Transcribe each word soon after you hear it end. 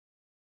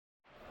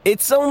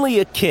It's only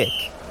a kick,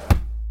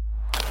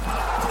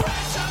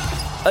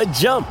 a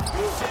jump,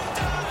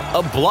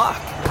 a block.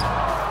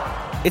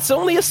 It's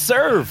only a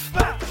serve.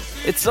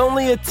 It's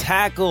only a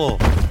tackle,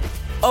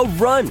 a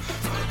run.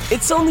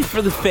 It's only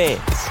for the fans.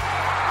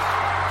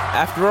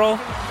 After all,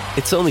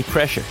 it's only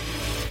pressure.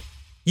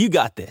 You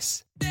got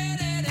this.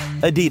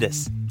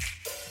 Adidas.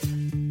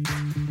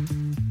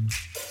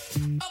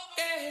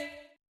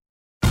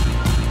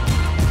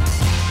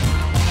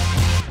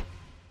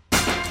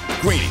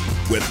 Greeny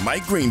with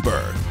Mike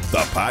Greenberg,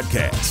 the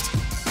podcast.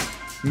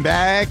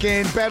 Back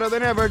and better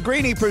than ever.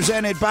 Greeny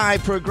presented by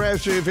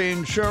Progressive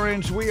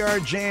Insurance. We are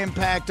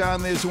jam-packed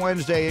on this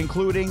Wednesday,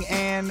 including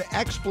an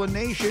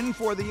explanation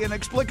for the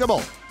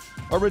inexplicable.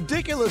 A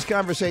ridiculous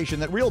conversation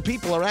that real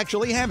people are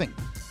actually having.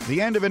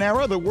 The end of an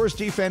era, the worst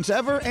defense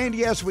ever, and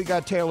yes, we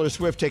got Taylor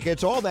Swift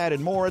tickets. All that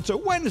and more. It's a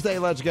Wednesday.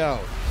 Let's go.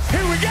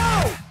 Here we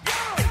go!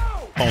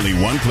 Only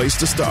one place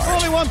to start.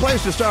 Only one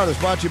place to start is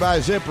brought to you by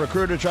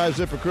ZipRecruiter. Try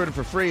ZipRecruiter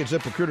for free at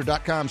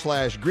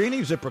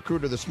ZipRecruiter.com/Greeny.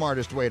 ZipRecruiter, the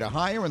smartest way to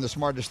hire, and the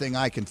smartest thing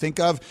I can think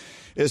of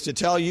is to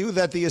tell you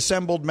that the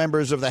assembled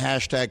members of the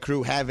hashtag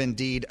crew have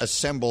indeed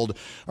assembled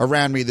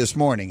around me this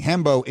morning.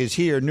 Hembo is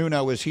here.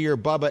 Nuno is here.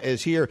 Bubba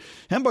is here.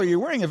 Hembo, you're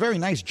wearing a very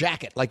nice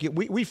jacket. Like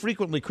we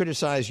frequently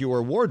criticize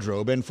your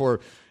wardrobe, and for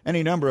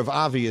any number of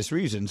obvious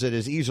reasons, it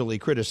is easily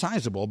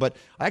criticizable. But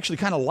I actually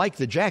kind of like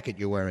the jacket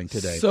you're wearing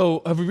today.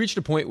 So have we reached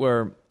a point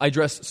where I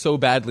dress so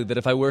badly that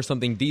if I wear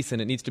something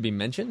decent, it needs to be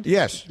mentioned?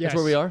 Yes. That's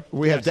where we are?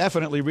 We have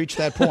definitely reached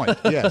that point,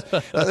 yes.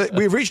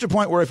 We've reached a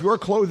point where if your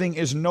clothing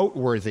is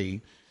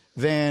noteworthy,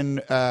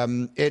 then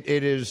it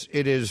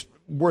is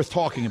worth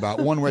talking about,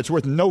 one where it's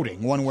worth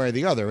noting one way or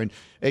the other. And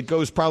it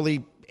goes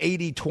probably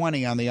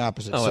 80-20 on the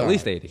opposite side. At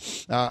least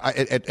 80.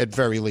 At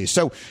very least.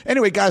 So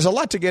anyway, guys, a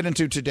lot to get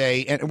into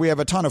today, and we have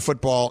a ton of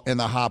football in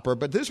the hopper,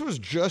 but this was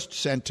just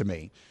sent to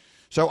me.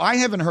 So I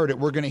haven't heard it.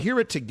 We're going to hear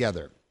it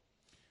together.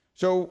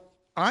 So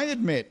I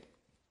admit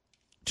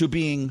to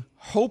being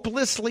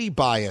hopelessly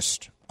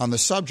biased on the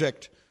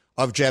subject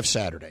of Jeff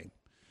Saturday.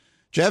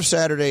 Jeff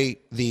Saturday,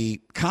 the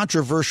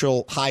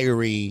controversial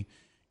hiree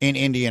in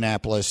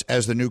Indianapolis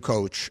as the new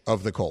coach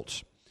of the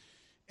Colts.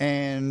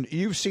 And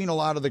you've seen a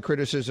lot of the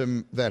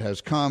criticism that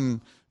has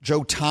come.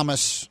 Joe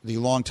Thomas, the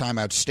longtime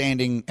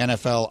outstanding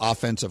NFL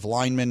offensive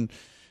lineman,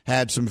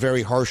 had some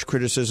very harsh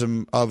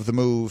criticism of the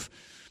move.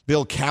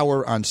 Bill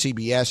Cowher on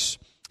CBS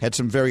had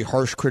some very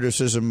harsh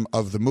criticism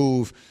of the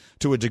move.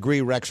 To a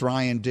degree, Rex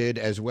Ryan did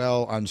as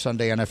well on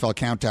Sunday NFL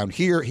Countdown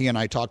here. He and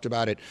I talked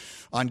about it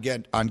on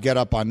Get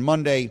Up on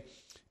Monday.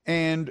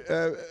 And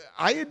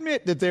I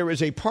admit that there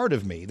is a part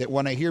of me that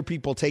when I hear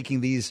people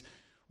taking these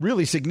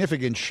really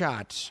significant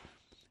shots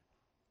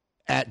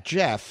at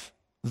Jeff,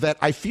 that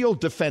I feel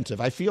defensive.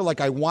 I feel like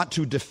I want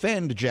to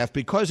defend Jeff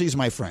because he's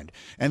my friend.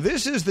 And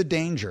this is the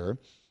danger.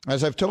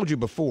 As I've told you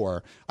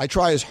before, I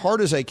try as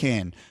hard as I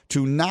can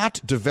to not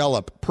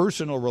develop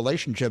personal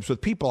relationships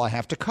with people I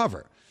have to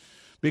cover,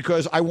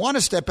 because I want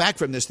to step back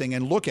from this thing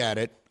and look at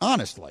it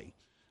honestly.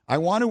 I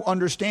want to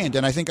understand,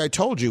 and I think I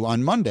told you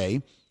on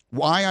Monday,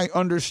 why I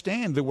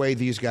understand the way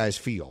these guys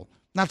feel.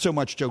 Not so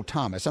much Joe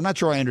Thomas. I'm not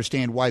sure I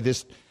understand why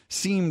this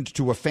seemed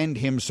to offend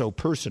him so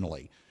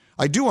personally.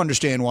 I do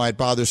understand why it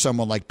bothers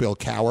someone like Bill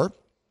Cowher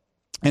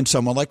and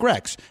someone like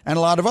Rex and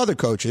a lot of other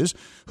coaches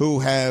who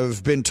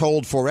have been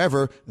told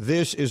forever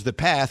this is the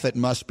path that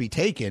must be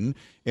taken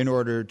in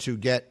order to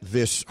get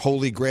this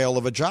holy grail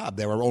of a job.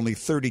 There are only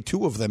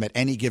 32 of them at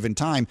any given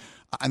time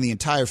on the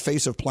entire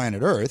face of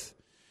planet Earth.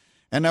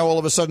 And now all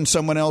of a sudden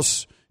someone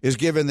else is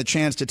given the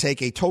chance to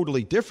take a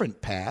totally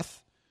different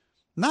path,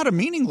 not a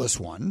meaningless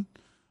one,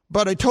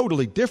 but a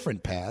totally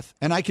different path,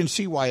 and I can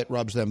see why it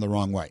rubs them the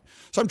wrong way.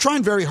 So I'm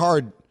trying very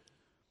hard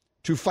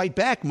to fight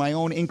back my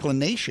own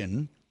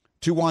inclination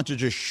to want to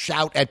just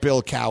shout at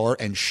Bill Cowher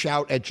and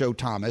shout at Joe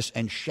Thomas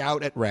and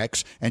shout at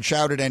Rex and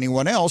shout at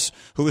anyone else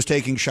who is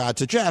taking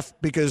shots at Jeff,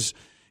 because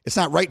it's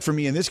not right for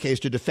me in this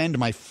case to defend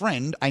my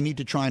friend. I need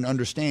to try and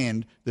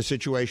understand the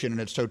situation in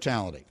its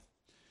totality.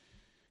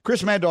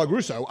 Chris Mad Dog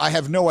Russo, I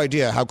have no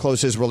idea how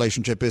close his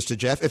relationship is to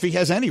Jeff. If he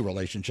has any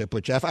relationship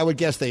with Jeff, I would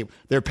guess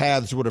their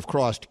paths would have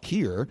crossed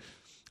here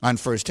on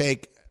First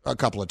Take a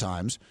couple of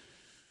times.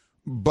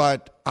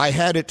 But I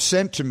had it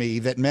sent to me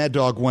that Mad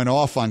Dog went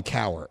off on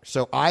Cowher.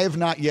 So I have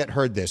not yet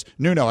heard this.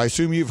 Nuno, I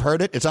assume you've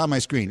heard it. It's on my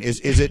screen. Is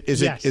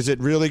it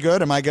really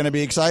good? Am I going to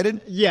be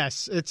excited?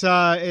 Yes, it's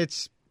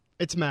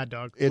Mad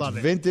Dog. It's Love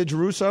it. vintage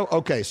Russo.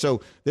 Okay,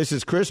 so this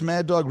is Chris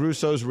Mad Dog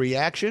Russo's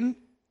reaction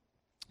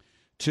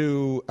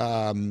to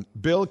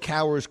Bill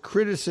Cowher's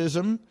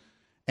criticism,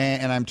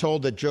 and I'm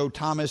told that Joe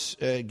Thomas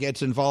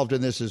gets involved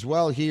in this as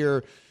well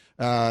here.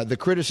 The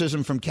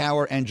criticism from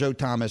Cowher and Joe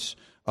Thomas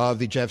of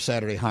the Jeff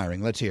Saturday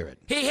hiring. Let's hear it.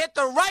 He hit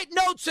the right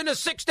notes in the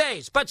 6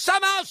 days, but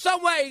somehow,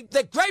 someway,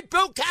 the great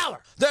Bill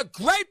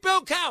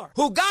Cowher,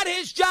 who got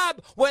his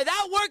job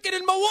without working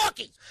in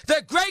Milwaukee,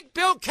 the great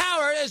Bill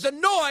Cowher is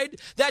annoyed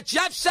that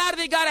Jeff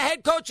Saturday got a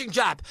head coaching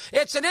job.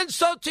 It's an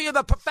insult to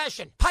the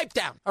profession. Pipe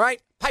down, all right?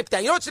 Pipe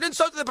down. You know it's an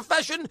insult to the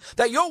profession?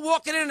 That you're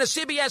walking in a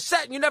CBS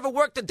set and you never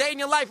worked a day in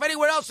your life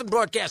anywhere else in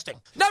broadcasting.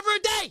 Never a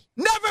day.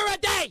 Never a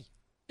day.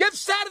 Give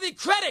Saturday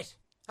credit.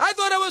 I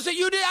thought it was I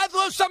thought it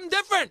was something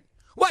different.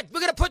 What, we're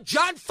going to put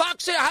John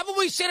Fox in? Haven't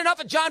we seen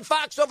enough of John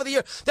Fox over the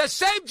years? The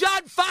same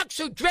John Fox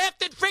who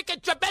drafted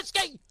freaking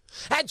Trubisky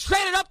and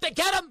traded up to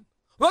get him?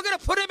 We're going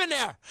to put him in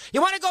there.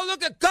 You want to go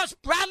look at Gus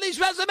Bradley's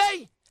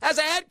resume as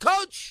a head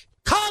coach?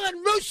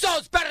 Colin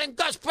Russo's better than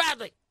Gus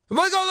Bradley. We're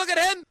going to go look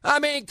at him? I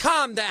mean,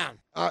 calm down.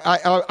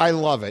 I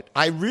love it.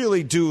 I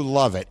really do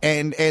love it.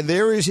 And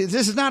this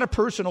is not a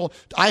personal.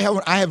 I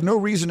have no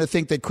reason to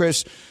think that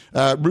Chris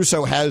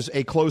Russo has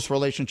a close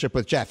relationship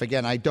with Jeff.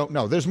 Again, I don't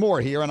know. There's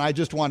more here, and I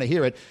just want to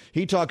hear it.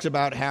 He talks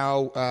about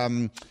how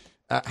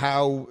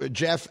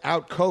Jeff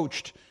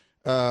outcoached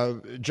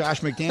Josh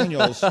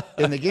McDaniels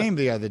in the game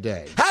the other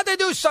day. How'd they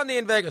do Sunday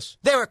in Vegas?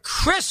 They were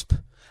crisp.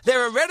 They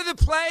were ready to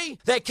play.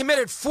 They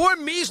committed 4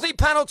 measly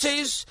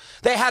penalties.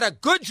 They had a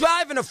good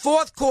drive in the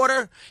fourth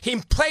quarter. He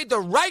played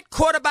the right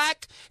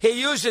quarterback. He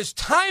used his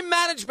time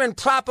management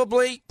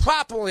properly.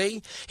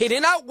 He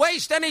did not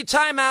waste any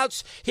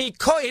timeouts. He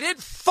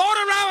didn't fart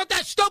around with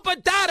that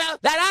stupid data,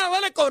 that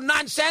analytical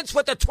nonsense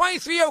with the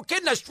 23-year-old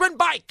kid in a sprint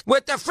bike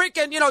with the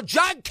freaking,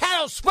 John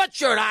Carroll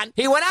sweatshirt on.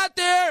 He went out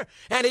there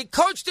and he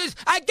coached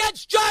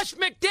against Josh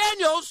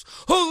McDaniels,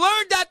 who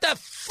learned at the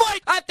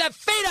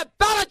feet of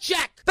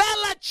Belichick.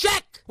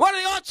 One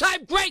of the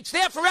all-time greats,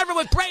 there forever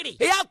with Brady.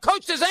 He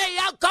outcoached he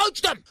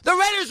outcoached him. The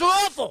Raiders were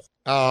awful.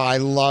 Oh, I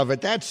love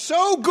it. That's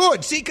so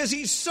good. See, because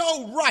he's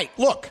so right.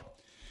 Look,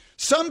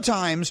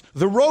 sometimes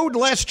the road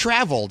less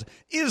traveled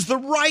is the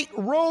right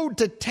road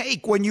to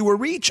take when you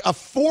reach a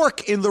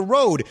fork in the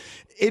road.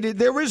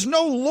 There is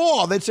no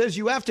law that says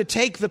you have to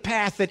take the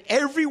path that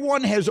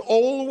everyone has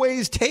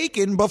always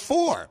taken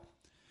before.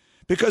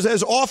 Because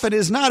as often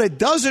as not, it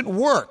doesn't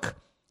work.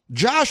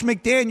 Josh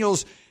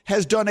McDaniels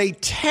has done a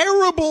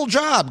terrible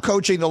job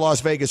coaching the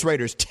Las Vegas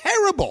Raiders.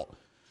 Terrible.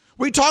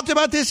 We talked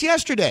about this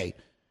yesterday.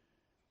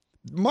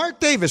 Mark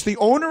Davis, the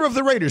owner of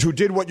the Raiders, who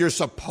did what you're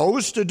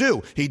supposed to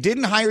do. He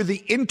didn't hire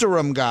the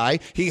interim guy.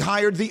 He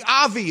hired the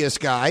obvious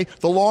guy,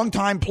 the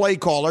longtime play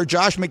caller,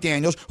 Josh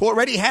McDaniels, who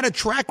already had a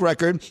track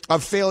record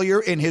of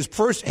failure in his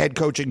first head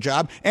coaching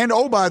job. And,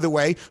 oh, by the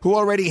way, who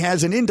already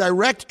has an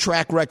indirect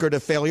track record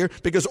of failure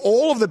because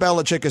all of the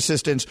Belichick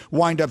assistants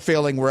wind up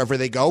failing wherever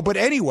they go. But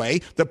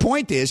anyway, the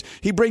point is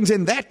he brings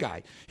in that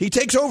guy. He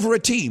takes over a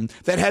team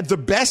that had the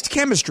best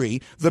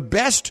chemistry, the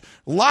best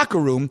locker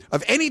room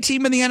of any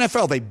team in the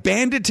NFL. They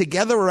banded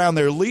together around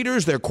their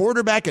leaders, their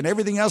quarterback, and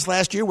everything else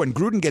last year when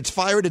Gruden gets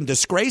fired in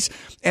disgrace,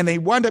 and they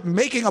wind up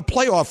making a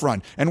playoff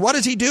run. And what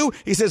does he do?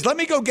 He says, let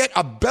me go get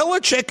a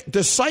Belichick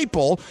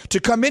disciple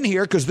to come in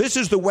here because this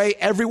is the way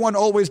everyone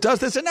always does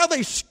this. And now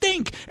they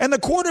stink. And the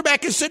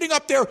quarterback is sitting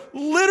up there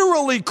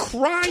literally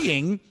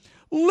crying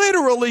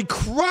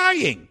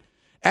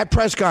at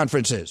press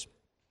conferences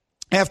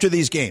after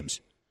these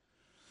games.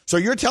 So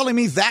you're telling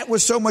me that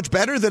was so much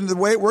better than the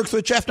way it works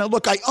with Jeff? Now,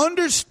 look, I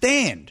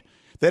understand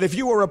that if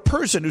you are a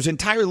person whose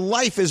entire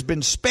life has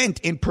been spent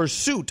in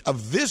pursuit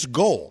of this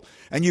goal,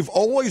 and you've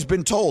always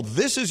been told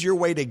this is your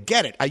way to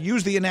get it. I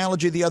used the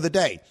analogy the other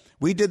day.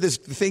 We did this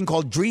thing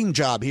called Dream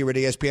Job here at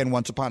ESPN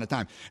once upon a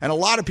time. And a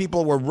lot of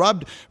people were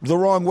rubbed the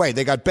wrong way.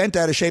 They got bent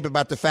out of shape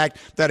about the fact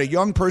that a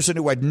young person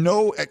who had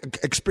no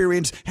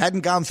experience,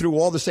 hadn't gone through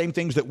all the same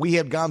things that we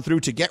had gone through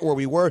to get where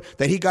we were,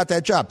 that he got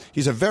that job.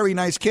 He's a very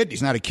nice kid.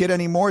 He's not a kid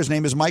anymore. His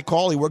name is Mike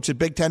Call. He works at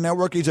Big Ten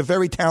Network. He's a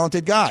very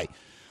talented guy.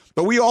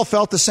 But we all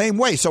felt the same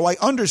way. So I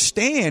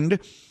understand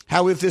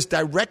how if this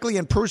directly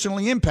and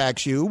personally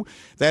impacts you,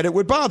 that it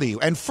would bother you.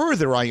 And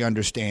further, I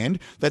understand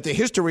that the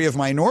history of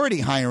minority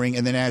hiring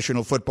in the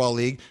National Football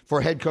League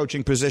for head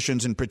coaching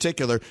positions in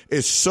particular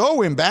is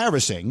so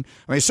embarrassing,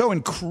 so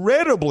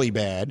incredibly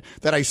bad,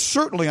 that I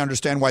certainly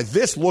understand why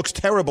this looks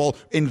terrible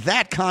in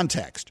that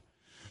context.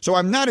 So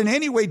I'm not in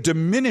any way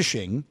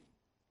diminishing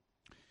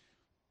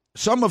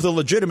some of the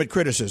legitimate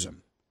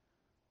criticism.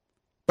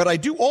 But I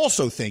do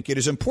also think it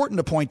is important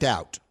to point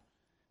out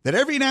that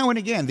every now and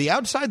again, the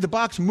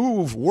outside-the-box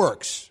move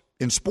works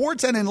in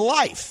sports and in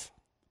life.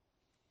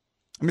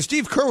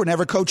 Steve Kerr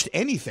never coached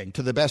anything,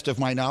 to the best of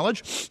my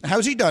knowledge.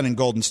 How's he done in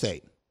Golden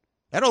State?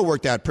 That all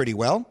worked out pretty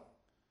well.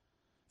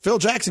 Phil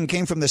Jackson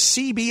came from the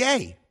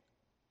CBA.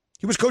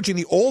 He was coaching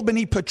the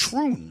Albany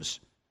Patroons.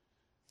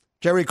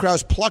 Jerry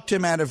Krause plucked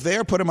him out of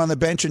there, put him on the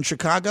bench in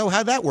Chicago.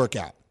 How'd that work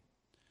out?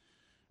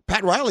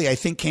 Pat Riley, I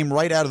think, came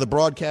right out of the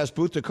broadcast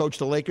booth to coach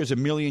the Lakers a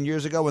million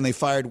years ago when they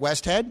fired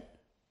Westhead.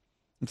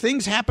 And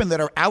things happen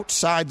that are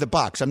outside the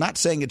box. I'm not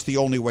saying it's the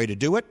only way to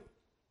do it.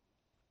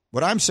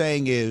 What I'm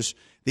saying is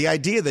the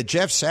idea that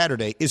Jeff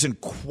Saturday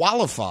isn't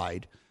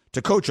qualified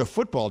to coach a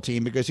football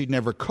team because he'd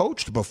never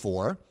coached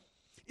before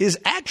is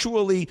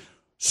actually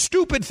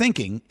stupid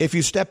thinking if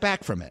you step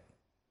back from it.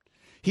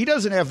 He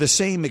doesn't have the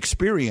same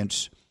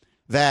experience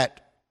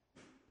that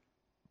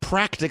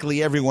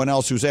practically everyone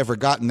else who's ever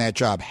gotten that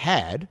job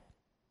had.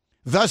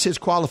 Thus, his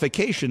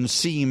qualifications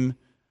seem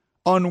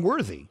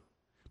unworthy.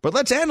 But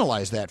let's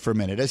analyze that for a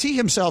minute. As he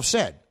himself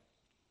said,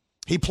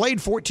 he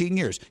played 14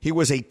 years. He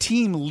was a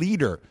team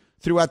leader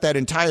throughout that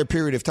entire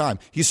period of time.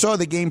 He saw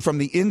the game from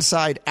the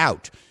inside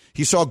out.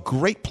 He saw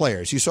great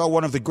players. He saw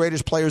one of the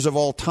greatest players of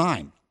all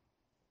time.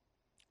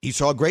 He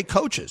saw great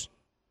coaches.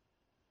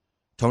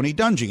 Tony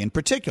Dungy in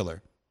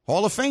particular,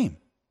 Hall of Fame.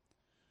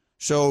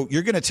 So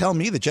you're going to tell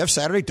me that Jeff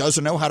Saturday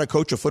doesn't know how to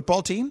coach a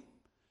football team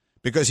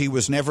because he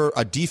was never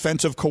a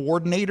defensive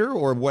coordinator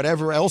or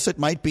whatever else it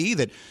might be,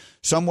 that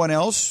someone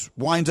else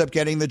winds up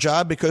getting the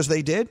job because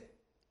they did?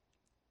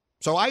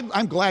 So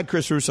I'm glad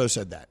Chris Russo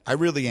said that. I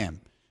really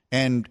am.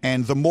 And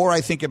the more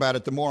I think about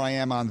it, the more I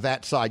am on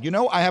that side. You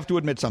know, I have to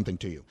admit something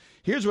to you.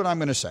 Here's what I'm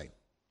going to say.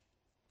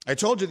 I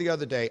told you the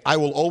other day, I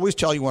will always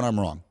tell you when I'm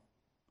wrong.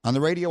 On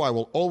the radio, I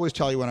will always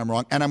tell you when I'm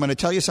wrong. And I'm going to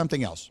tell you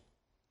something else.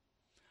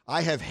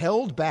 I have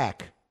held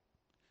back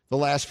the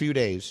last few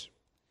days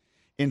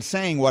in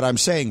saying what I'm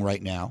saying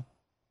right now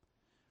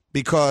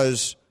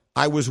because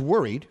I was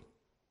worried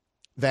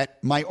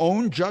that my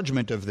own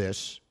judgment of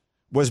this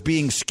was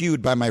being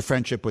skewed by my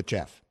friendship with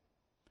Jeff.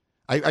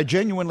 I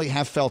genuinely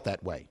have felt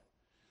that way.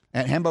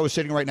 And Hembo is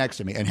sitting right next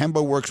to me. And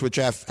Hembo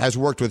has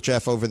worked with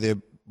Jeff over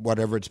the,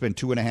 whatever it's been,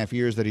 2.5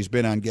 years that he's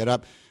been on Get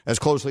Up, as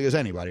closely as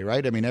anybody,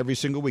 right? I mean, every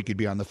single week he'd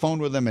be on the phone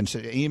with him and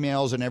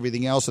emails and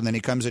everything else, and then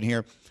he comes in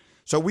here.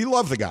 So we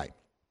love the guy.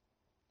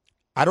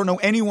 I don't know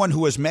anyone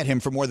who has met him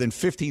for more than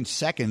 15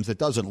 seconds that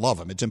doesn't love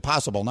him. It's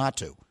impossible not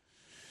to.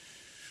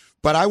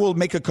 But I will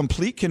make a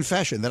complete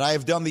confession that I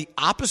have done the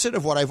opposite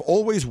of what I've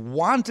always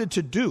wanted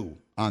to do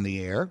on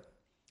the air.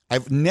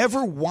 I've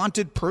never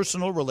wanted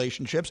personal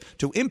relationships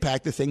to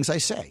impact the things I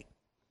say,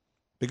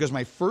 because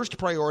my first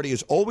priority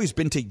has always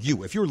been to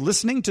you. If you're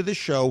listening to this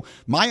show,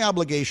 my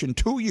obligation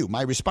to you,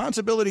 my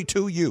responsibility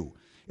to you,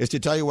 is to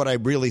tell you what I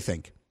really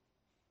think.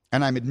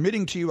 And I'm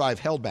admitting to you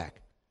I've held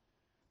back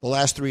the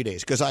last 3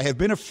 days because I have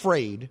been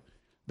afraid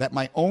that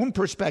my own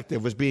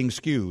perspective was being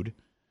skewed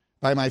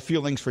by my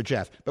feelings for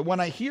Jeff. But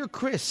when I hear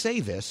Chris say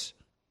this,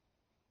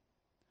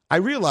 I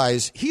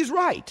realize he's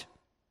right.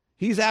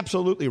 He's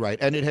absolutely right.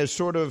 And it has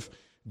sort of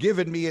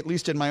given me, at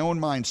least in my own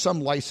mind, some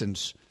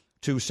license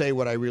to say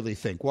what I really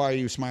think. Why are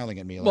you smiling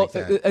at me like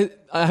that?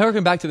 I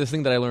harken back to this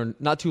thing that I learned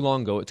not too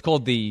long ago. It's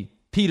called the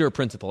Peter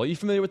Principle. Are you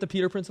familiar with the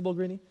Peter Principle,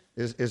 Greeny?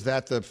 Is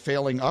that the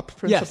failing up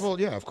principle?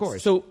 Yes. Yeah, of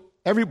course. So,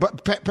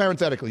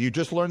 parenthetically, you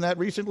just learned that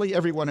recently?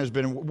 Everyone has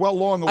been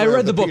long aware I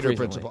read of the book Peter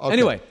recently. Principle. Okay.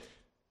 Anyway,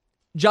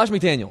 Josh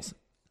McDaniels,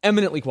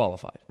 eminently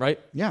qualified, right?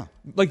 Yeah.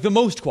 Like the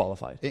most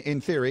qualified.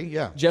 In theory,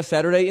 yeah. Jeff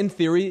Saturday, in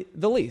theory,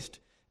 the least.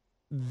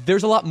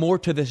 There's a lot more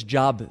to this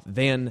job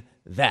than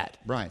that.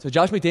 Right. So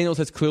Josh McDaniels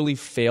has clearly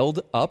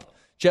failed up.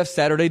 Jeff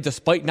Saturday,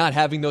 despite not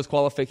having those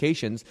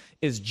qualifications,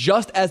 is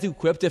just as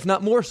equipped, if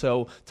not more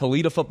so, to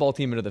lead a football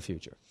team into the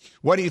future.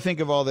 What do you think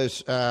of all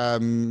this,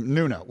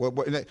 Nuno?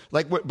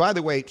 By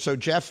the way, so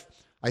Jeff,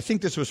 I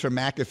think this was from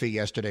McAfee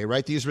yesterday,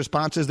 right? These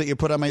responses that you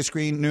put on my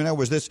screen, Nuno,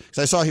 was this? Because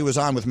I saw he was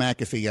on with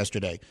McAfee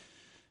yesterday.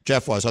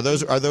 Jeff was. Are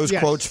those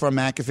Yes. quotes from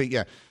McAfee?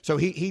 Yeah. So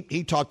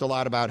he talked a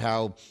lot about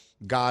how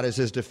God is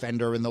his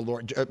defender and the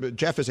Lord.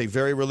 Jeff is a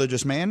very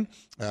religious man,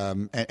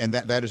 and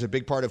that is a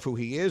big part of who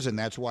he is, and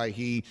that's why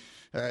he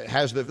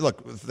has the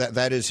look.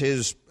 That is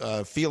his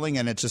feeling,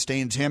 and it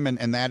sustains him,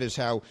 and that is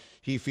how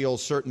he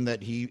feels certain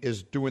that he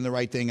is doing the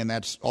right thing, and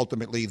that's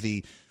ultimately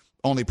the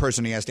only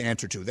person he has to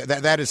answer to.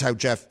 That is how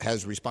Jeff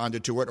has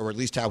responded to it, or at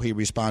least how he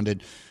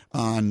responded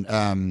on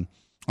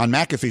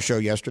McAfee's show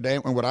yesterday.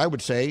 And what I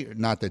would say,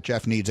 not that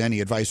Jeff needs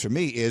any advice from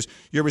me, is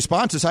your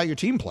response is how your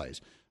team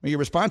plays. I mean, your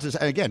response is,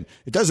 again,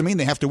 it doesn't mean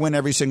they have to win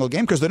every single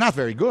game because they're not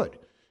very good.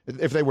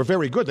 If they were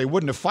very good, they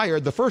wouldn't have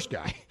fired the first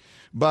guy.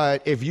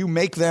 But if you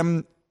make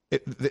them,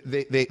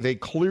 they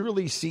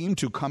clearly seem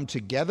to come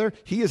together.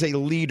 He is a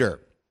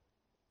leader.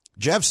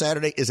 Jeff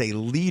Saturday is a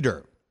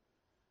leader.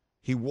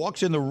 He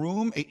walks in the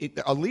room.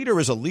 A leader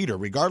is a leader,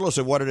 regardless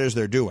of what it is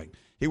they're doing.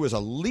 He was a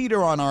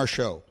leader on our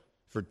show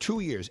for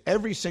 2 years.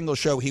 Every single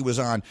show he was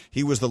on,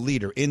 he was the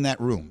leader in that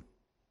room.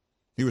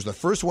 He was the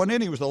first one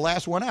in. He was the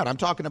last one out. I'm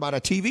talking about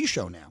a TV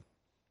show now.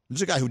 This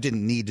is a guy who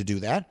didn't need to do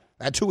that.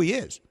 That's who he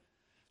is.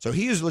 So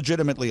he is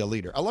legitimately a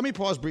leader. Let me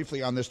pause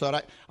briefly on this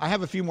thought. I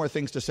have a few more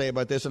things to say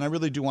about this, and I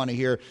really do want to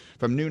hear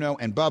from Nuno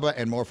and Bubba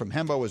and more from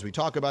Hembo as we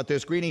talk about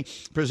this. Greeny,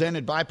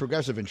 presented by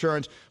Progressive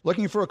Insurance.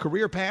 Looking for a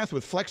career path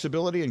with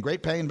flexibility and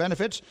great pay and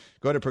benefits?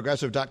 Go to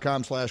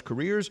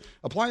Progressive.com/careers.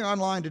 Apply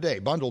online today.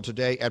 Bundle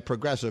today at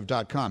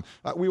Progressive.com.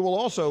 We will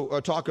also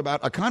talk about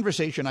a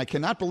conversation I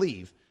cannot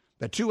believe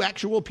that two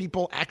actual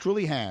people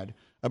actually had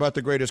about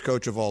the greatest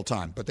coach of all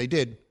time. But they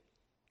did.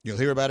 You'll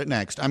hear about it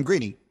next. I'm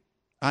Greeny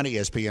on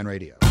ESPN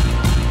Radio.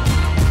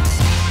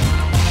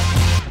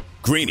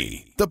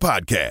 Greeny, the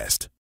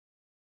podcast.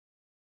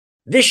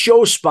 This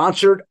show is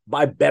sponsored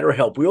by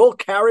BetterHelp. We all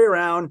carry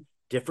around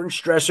different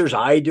stressors.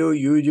 I do,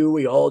 you do,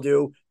 we all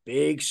do.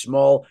 big,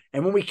 small,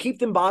 and when we keep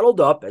them bottled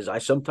up, as I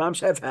sometimes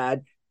have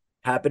had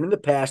happen in the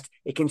past,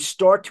 it can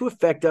start to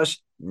affect us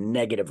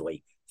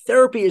negatively.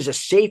 Therapy is a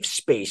safe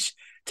space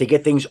to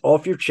get things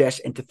off your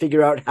chest and to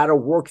figure out how to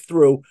work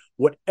through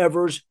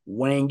whatever's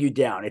weighing you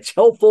down. It's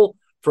helpful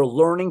for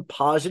learning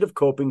positive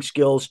coping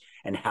skills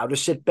and how to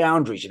set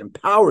boundaries. It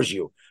empowers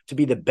you to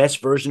be the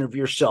best version of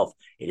yourself.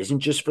 It isn't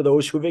just for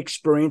those who have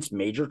experienced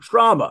major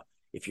trauma.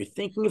 If you're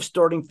thinking of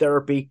starting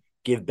therapy,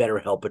 give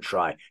BetterHelp a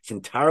try. It's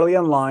entirely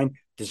online,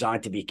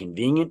 designed to be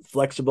convenient,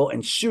 flexible,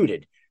 and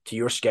suited to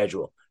your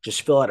schedule.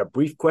 Just fill out a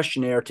brief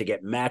questionnaire to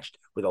get matched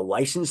with a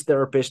licensed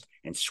therapist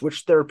and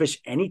switch therapists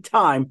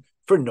anytime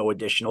for no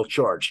additional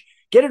charge.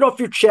 Get it off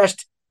your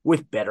chest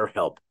with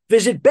BetterHelp.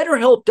 Visit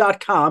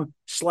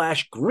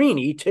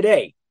BetterHelp.com/Greeny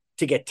today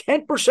to get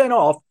 10%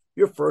 off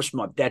your first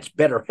month. That's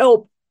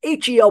BetterHelp,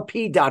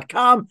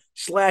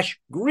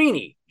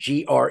 HELP.com/Greeny,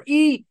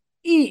 GREENY.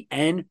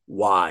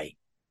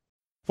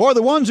 For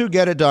the ones who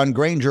get it done,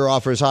 Grainger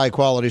offers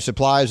high-quality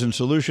supplies and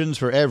solutions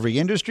for every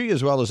industry,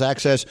 as well as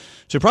access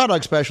to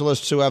product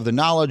specialists who have the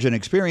knowledge and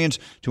experience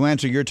to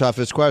answer your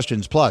toughest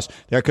questions. Plus,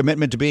 their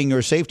commitment to being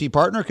your safety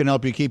partner can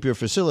help you keep your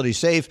facility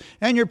safe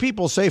and your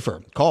people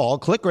safer. Call,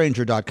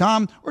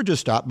 clickgrainger.com, or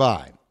just stop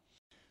by.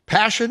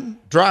 Passion,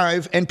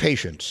 drive, and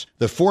patience.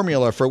 The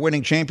formula for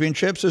winning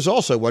championships is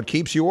also what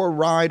keeps your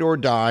ride or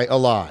die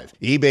alive.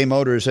 eBay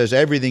Motors has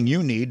everything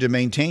you need to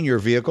maintain your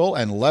vehicle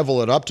and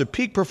level it up to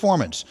peak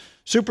performance.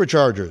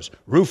 Superchargers,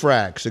 roof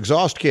racks,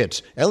 exhaust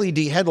kits,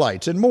 LED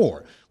headlights, and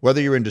more. Whether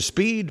you're into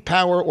speed,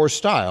 power, or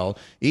style,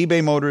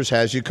 eBay Motors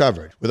has you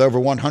covered. With over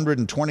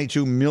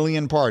 122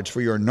 million parts for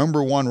your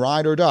number one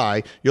ride or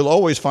die, you'll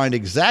always find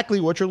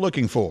exactly what you're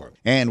looking for.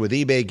 And with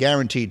eBay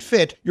Guaranteed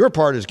Fit, your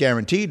part is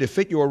guaranteed to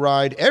fit your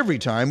ride every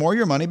time or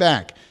your money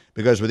back.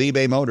 Because with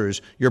eBay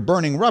Motors, you're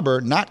burning rubber,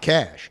 not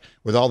cash.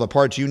 With all the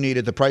parts you need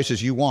at the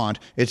prices you want,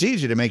 it's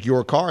easy to make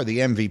your car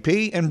the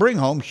MVP and bring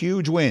home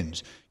huge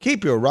wins.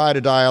 Keep your ride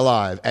or die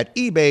alive at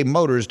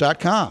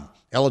ebaymotors.com.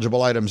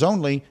 Eligible items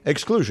only.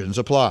 Exclusions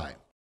apply.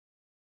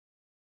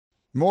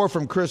 More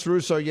from Chris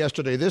Russo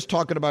yesterday. This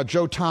talking about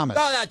Joe Thomas.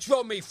 Oh, that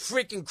drove me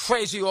freaking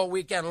crazy all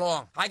weekend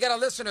long. I got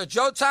to listen to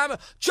Joe Thomas.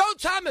 Joe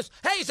Thomas,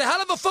 hey, he's a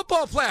hell of a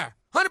football player.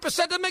 100%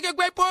 doesn't make a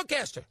great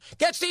broadcaster.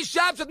 Gets these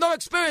jobs with no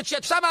experience,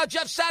 yet somehow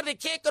Jeff Saturday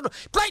can't go to...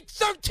 Played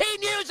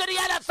 13 years in the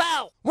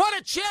NFL. Won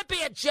a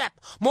championship.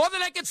 More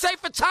than I can say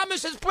for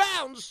Thomas's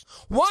Browns.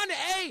 Won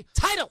a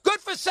title.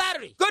 Good for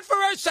Saturday. Good for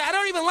Irsay. I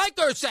don't even like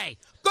Irsay.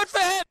 Good for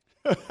him.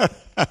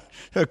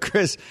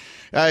 Chris,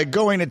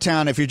 going to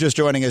town, if you're just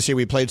joining us here,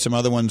 we played some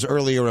other ones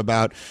earlier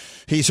about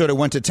he sort of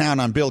went to town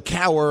on Bill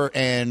Cowher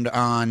and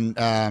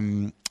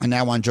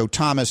now on Joe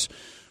Thomas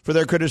for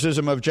their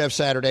criticism of Jeff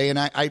Saturday. And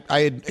I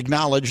had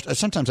acknowledged,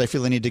 sometimes I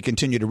feel I need to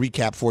continue to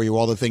recap for you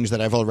all the things that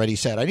I've already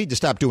said. I need to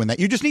stop doing that.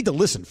 You just need to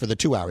listen for the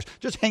 2 hours.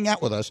 Just hang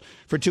out with us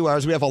for 2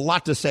 hours. We have a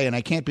lot to say, and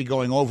I can't be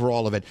going over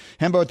all of it.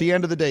 Hembo, at the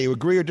end of the day, you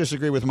agree or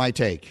disagree with my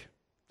take?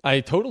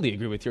 I totally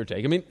agree with your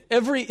take. I mean,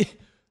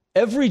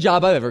 Every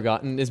job I've ever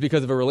gotten is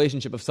because of a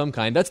relationship of some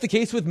kind. That's the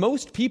case with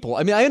most people.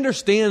 I mean, I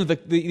understand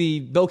the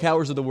Bill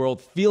Cowhers of the world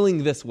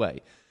feeling this way.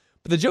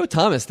 But the Joe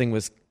Thomas thing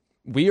was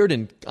weird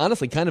and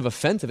honestly kind of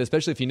offensive,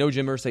 especially if you know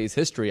Jim Irsay's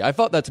history. I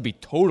thought that to be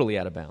totally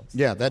out of bounds.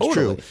 Yeah, that's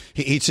true.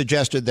 He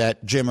suggested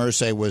that Jim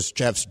Irsay was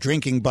Jeff's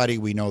drinking buddy.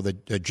 We know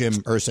that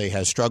Jim Irsay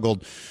has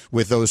struggled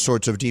with those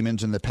sorts of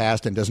demons in the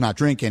past and does not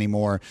drink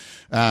anymore.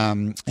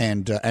 And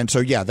so,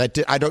 yeah,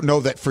 I don't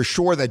know that for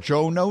sure that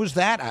Joe knows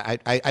that.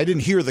 I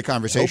didn't hear the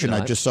conversation.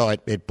 I just saw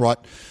it.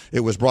 It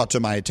was brought to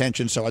my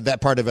attention. So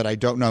that part of it, I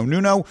don't know.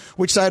 Nuno,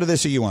 which side of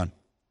this are you on?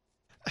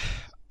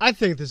 I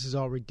think this is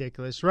all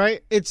ridiculous,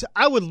 right?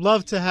 I would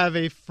love to have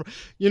a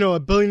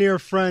billionaire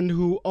friend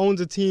who owns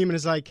a team and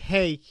is like,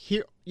 hey,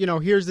 here,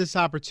 here's this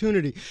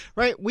opportunity,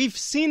 right? We've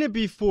seen it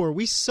before.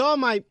 We saw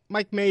Mike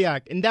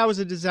Mayock, and that was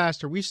a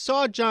disaster. We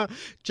saw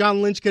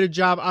John Lynch get a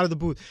job out of the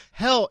booth.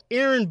 Hell,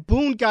 Aaron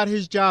Boone got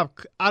his job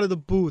out of the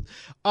booth.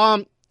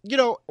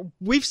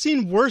 We've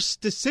seen worse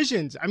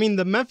decisions. I mean,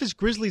 the Memphis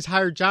Grizzlies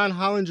hired John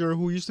Hollinger,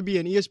 who used to be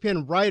an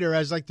ESPN writer,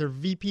 as like their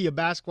VP of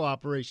basketball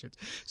operations.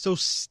 So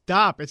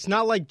stop. It's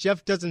not like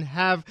Jeff doesn't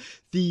have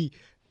the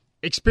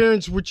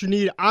experience which you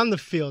need on the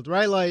field,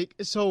 right? Like,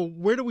 so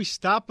where do we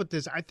stop with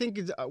this? I think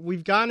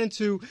we've gone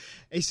into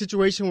a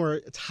situation where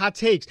it's hot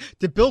takes.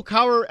 Did Bill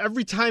Cowher,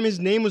 every time his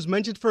name was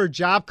mentioned for a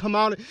job, come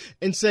out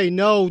and say,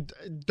 no,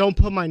 don't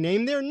put my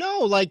name there? No.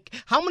 Like,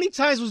 how many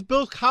times was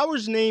Bill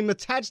Cowher's name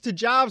attached to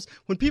jobs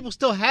when people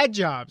still had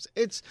jobs?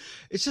 It's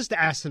just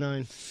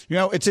asinine.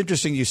 It's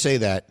interesting you say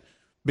that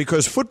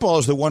because football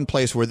is the one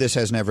place where this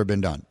has never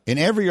been done. In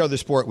every other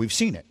sport, we've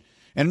seen it.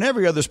 And in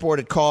every other sport,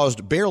 it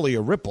caused barely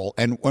a ripple.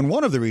 And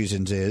one of the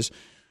reasons is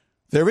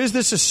there is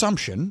this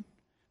assumption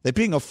that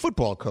being a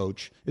football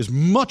coach is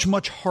much,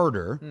 much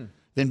harder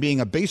than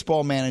being a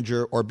baseball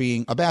manager or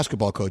being a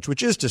basketball coach,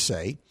 which is to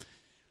say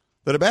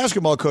that a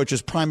basketball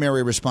coach's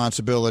primary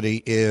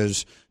responsibility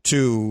is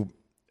to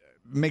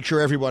make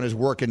sure everyone is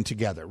working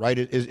together, right?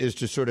 Is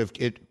to sort of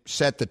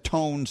set the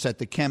tone, set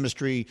the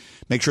chemistry,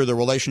 make sure the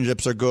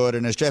relationships are good.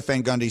 And as Jeff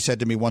Van Gundy said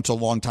to me once a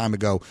long time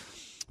ago,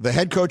 the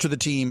head coach of the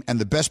team and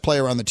the best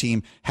player on the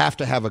team have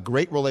to have a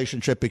great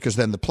relationship, because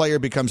then the player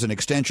becomes an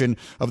extension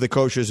of the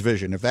coach's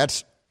vision. If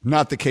that's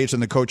not the case, then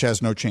the coach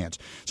has no chance.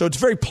 So it's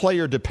very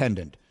player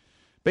dependent.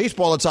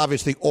 Baseball, it's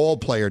obviously all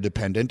player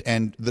dependent,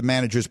 and the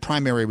manager's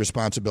primary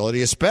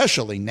responsibility,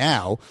 especially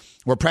now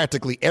where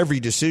practically every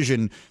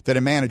decision that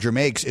a manager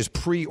makes is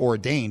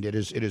preordained. It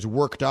is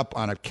worked up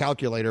on a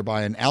calculator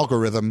by an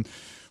algorithm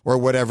or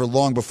whatever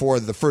long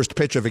before the first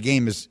pitch of a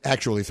game is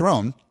actually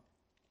thrown.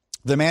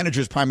 The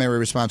manager's primary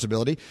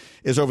responsibility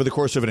is, over the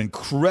course of an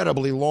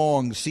incredibly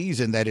long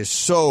season that is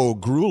so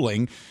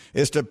grueling,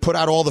 is to put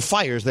out all the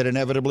fires that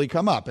inevitably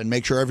come up and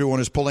make sure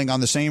everyone is pulling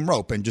on the same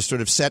rope and just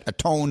sort of set a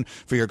tone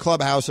for your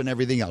clubhouse and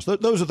everything else.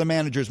 Those are the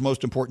manager's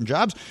most important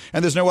jobs,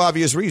 and there's no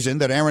obvious reason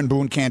that Aaron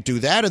Boone can't do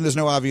that, and there's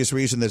no obvious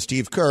reason that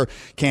Steve Kerr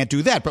can't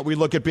do that. But we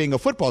look at being a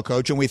football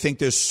coach, and we think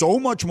there's so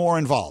much more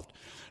involved.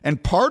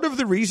 And part of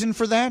the reason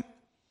for that,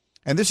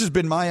 and this has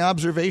been my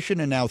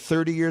observation in now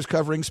 30 years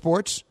covering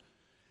sports,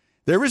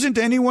 there isn't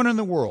anyone in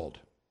the world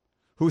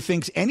who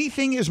thinks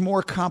anything is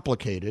more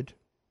complicated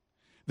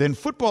than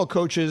football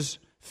coaches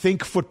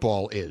think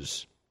football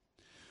is.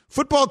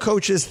 Football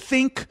coaches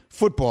think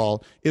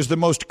football is the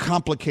most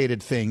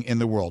complicated thing in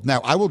the world.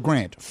 Now, I will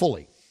grant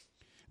fully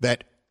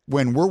that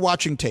when we're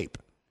watching tape,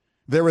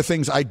 there are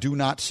things I do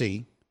not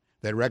see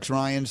that Rex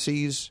Ryan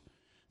sees,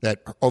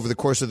 that over the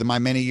course of my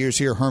many years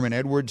here, Herman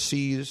Edwards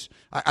sees.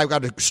 I've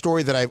got a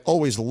story that I've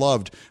always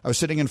loved. I was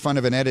sitting in front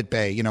of an edit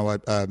bay,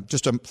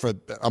 for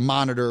a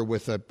monitor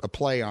with a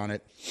play on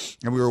it,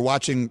 and we were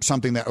watching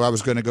something that I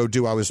was going to go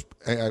do. I was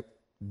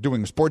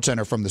doing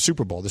SportsCenter from the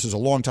Super Bowl. This is a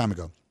long time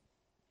ago.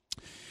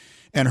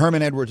 And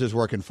Herman Edwards is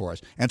working for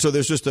us. And so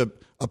there's just a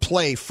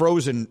play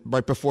frozen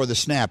right before the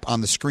snap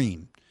on the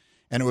screen.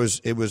 And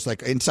it was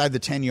like inside the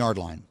 10-yard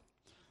line.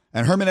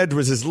 And Herman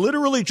Edwards is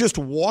literally just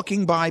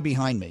walking by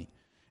behind me.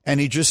 And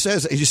he just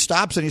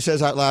stops and he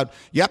says out loud,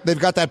 "Yep, they've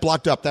got that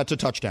blocked up. That's a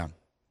touchdown."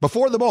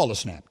 Before the ball is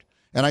snapped.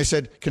 And I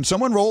said, "Can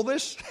someone roll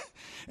this?"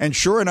 And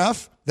sure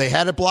enough, they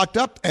had it blocked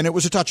up and it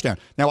was a touchdown.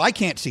 Now, I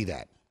can't see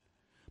that.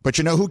 But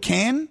you know who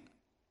can?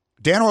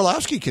 Dan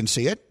Orlovsky can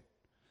see it.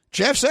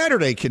 Jeff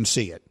Saturday can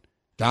see it.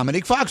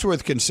 Dominique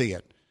Foxworth can see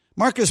it.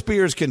 Marcus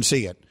Spears can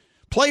see it.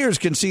 Players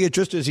can see it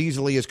just as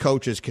easily as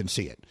coaches can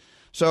see it.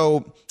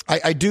 So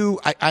I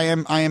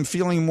am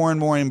feeling more and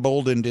more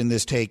emboldened in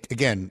this take.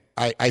 Again,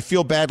 I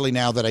feel badly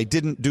now that I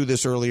didn't do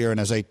this earlier. And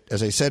as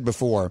I said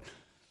before,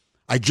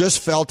 I just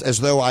felt as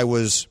though I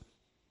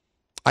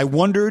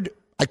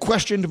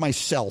questioned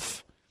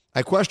myself.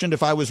 I questioned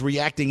if I was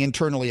reacting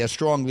internally as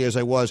strongly as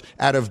I was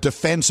out of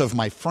defense of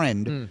my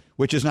friend,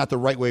 which is not the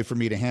right way for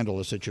me to handle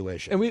a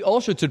situation. And we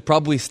all should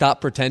probably stop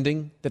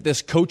pretending that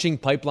this coaching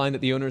pipeline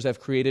that the owners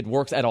have created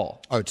works at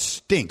all. Oh, it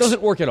stinks.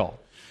 Doesn't work at all.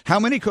 How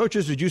many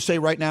coaches did you say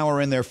right now are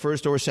in their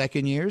first or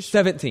second years?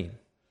 17.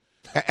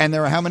 And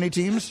there are how many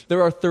teams?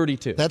 There are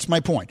 32. That's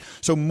my point.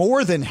 So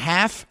more than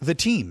half the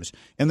teams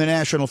in the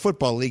National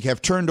Football League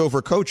have turned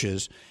over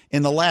coaches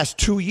in the last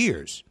 2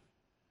 years.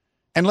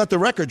 And let the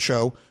record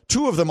show,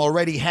 2 of them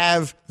already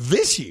have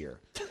this year.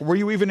 Were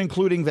you even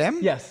including them?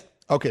 Yes.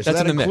 Okay, so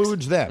That's that in the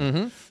includes mix. them.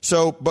 Mm-hmm.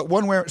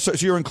 So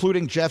you're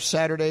including Jeff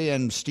Saturday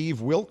and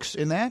Steve Wilkes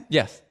in that?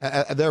 Yes.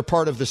 They're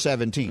part of the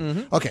 17.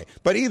 Mm-hmm. Okay,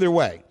 but either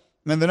way,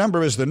 then the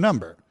number is the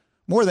number.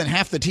 More than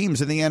half the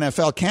teams in the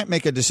NFL can't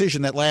make a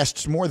decision that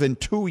lasts more than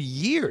 2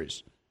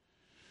 years.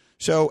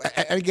 So,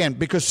 again,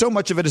 because so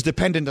much of it is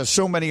dependent on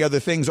so many other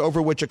things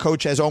over which a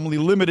coach has only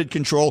limited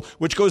control,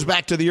 which goes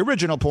back to the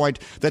original point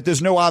that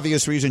there's no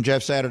obvious reason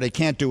Jeff Saturday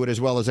can't do it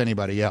as well as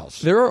anybody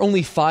else. There are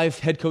only 5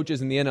 head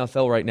coaches in the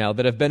NFL right now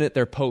that have been at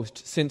their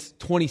post since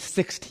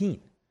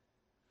 2016.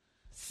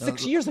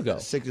 6 years ago.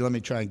 Let me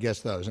try and guess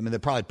those. I mean, they're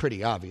probably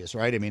pretty obvious,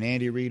 right? I mean,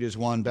 Andy Reid is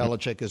one,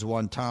 Belichick is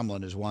one,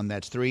 Tomlin is one.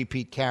 That's 3.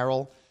 Pete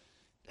Carroll.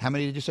 How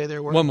many did you say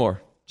there were? One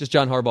more. Just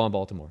John Harbaugh in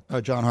Baltimore.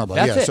 Oh, John Harbaugh.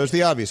 That's it. So it's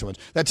the obvious ones.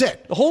 That's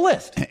it. The whole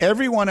list.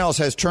 Everyone else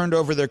has turned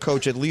over their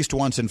coach at least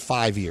once in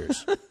 5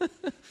 years.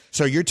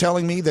 So you're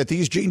telling me that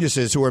these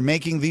geniuses who are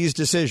making these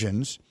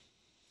decisions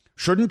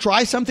shouldn't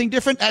try something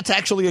different? That's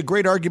actually a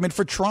great argument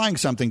for trying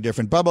something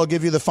different. Bub, I'll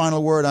give you the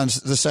final word on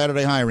the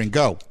Saturday hiring.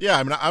 Go. Yeah,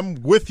 I mean, I'm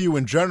with you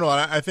in general.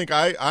 I think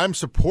I'm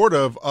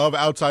supportive of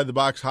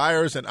outside-the-box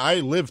hires, and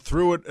I lived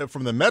through it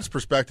from the Mets'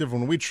 perspective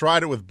when we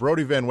tried it with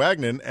Brody Van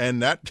Wagenen,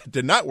 and that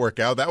did not work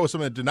out. That was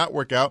something that did not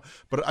work out.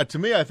 But to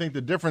me, I think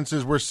the difference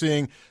is we're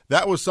seeing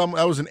that was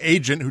an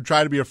agent who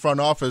tried to be a front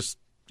office,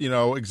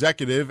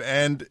 executive,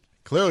 and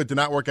clearly it did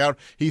not work out.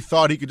 He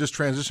thought he could just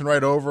transition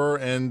right over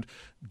and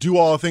do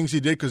all the things he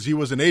did because he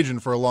was an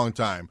agent for a long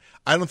time.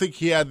 I don't think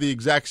he had the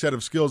exact set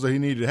of skills that he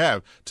needed to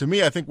have. To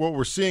me, I think what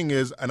we're seeing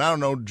is, and I don't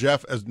know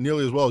Jeff as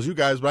nearly as well as you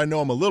guys, but I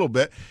know him a little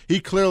bit.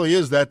 He clearly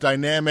is that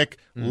dynamic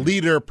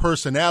leader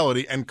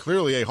personality and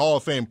clearly a Hall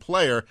of Fame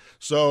player.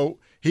 So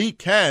he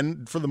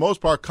can, for the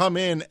most part, come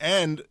in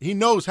and he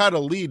knows how to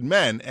lead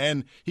men,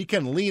 and he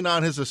can lean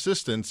on his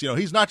assistants.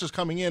 He's not just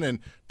coming in and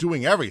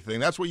doing everything.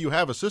 That's what you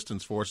have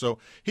assistants for. So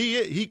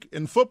he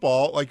in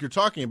football, like you're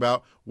talking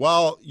about,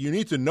 while you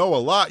need to know a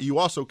lot, you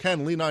also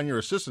can lean on your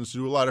assistants to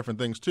do a lot of different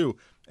things too.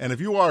 And if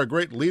you are a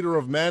great leader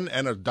of men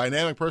and a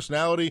dynamic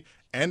personality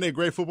and a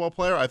great football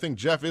player, I think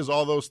Jeff is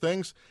all those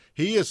things.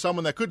 He is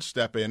someone that could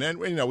step in. And,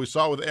 we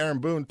saw it with Aaron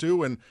Boone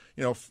too. And,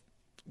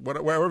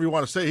 whatever you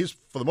want to say, he's,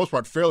 for the most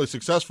part, fairly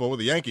successful with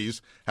the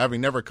Yankees, having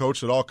never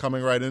coached at all,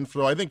 coming right in.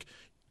 So I think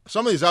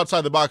some of these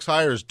outside-the-box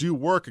hires do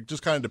work. It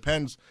just kind of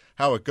depends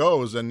how it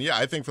goes. And, yeah,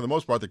 I think for the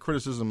most part, the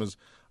criticism is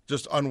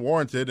just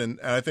unwarranted. And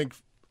I think,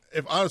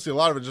 honestly, a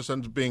lot of it just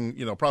ends up being,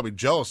 probably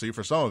jealousy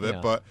for some of it.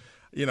 Yeah. But,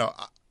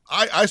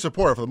 I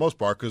support it for the most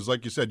part because,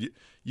 like you said,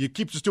 you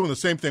keep just doing the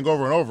same thing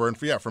over and over. And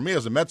for me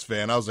as a Mets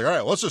fan, I was like, all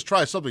right, let's just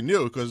try something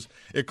new because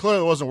it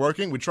clearly wasn't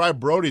working. We tried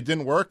Brody, it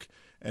didn't work,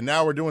 and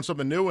now we're doing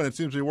something new, and it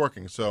seems to be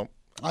working. So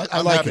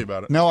I'm like happy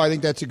about it. No, I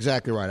think that's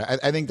exactly right.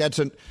 I think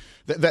that's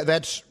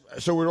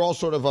so we're all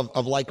sort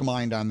of like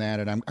mind on that,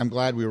 and I'm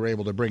glad we were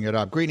able to bring it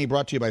up. Greeny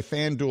brought to you by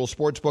FanDuel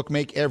Sportsbook.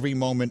 Make every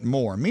moment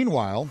more.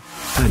 Meanwhile,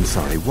 I'm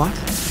sorry, what?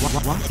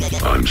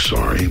 What? I'm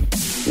sorry,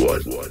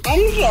 what?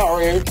 I'm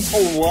sorry,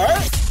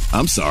 what?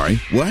 I'm sorry,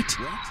 what?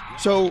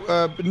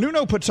 So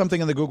Nuno put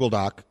something in the Google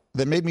Doc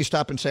that made me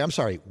stop and say, I'm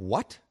sorry,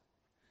 what?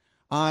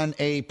 On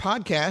a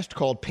podcast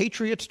called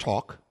Patriots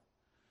Talk,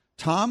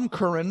 Tom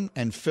Curran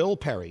and Phil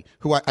Perry,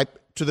 who I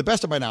to the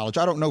best of my knowledge,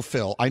 I don't know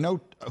Phil. I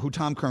know who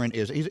Tom Curran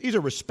is. He's a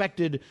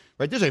respected,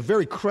 right? This is a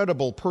very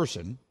credible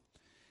person.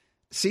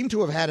 Seem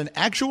to have had an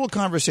actual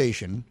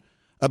conversation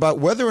about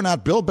whether or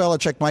not Bill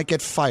Belichick might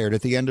get fired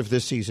at the end of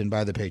this season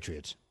by the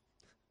Patriots.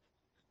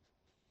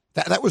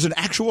 That was an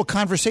actual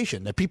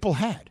conversation that people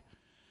had.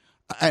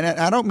 And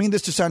I don't mean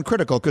this to sound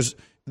critical because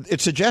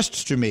it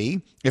suggests to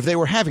me, if they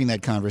were having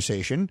that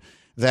conversation,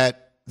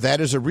 that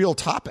is a real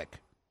topic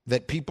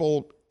that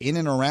people in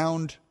and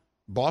around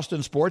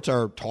Boston sports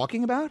are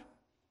talking about,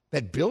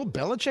 that Bill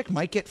Belichick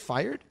might get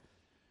fired.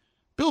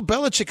 Bill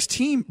Belichick's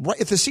team,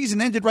 if the season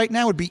ended right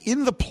now, would be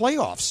in the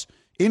playoffs,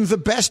 in the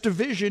best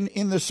division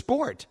in the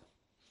sport.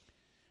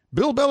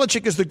 Bill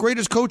Belichick is the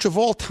greatest coach of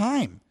all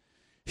time.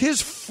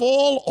 His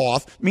fall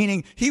off,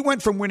 meaning he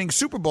went from winning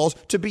Super Bowls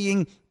to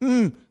being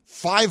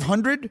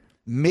 500,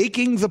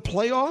 making the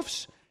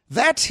playoffs,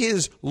 that's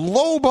his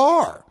low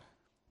bar.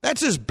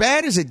 That's as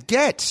bad as it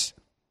gets.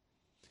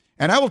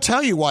 And I will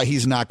tell you why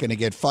he's not going to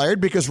get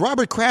fired, because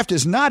Robert Kraft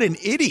is not an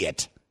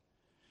idiot.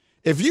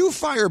 If you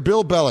fire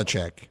Bill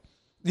Belichick,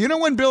 you know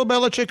when Bill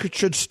Belichick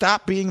should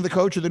stop being the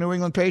coach of the New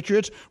England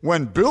Patriots?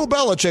 When Bill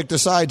Belichick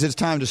decides it's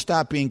time to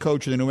stop being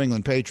coach of the New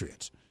England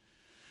Patriots.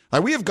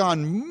 We have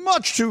gone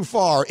much too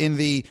far in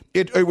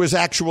it was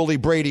actually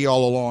Brady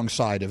all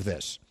alongside of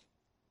this.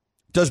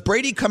 Does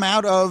Brady come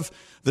out of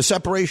the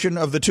separation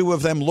of the two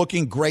of them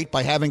looking great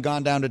by having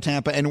gone down to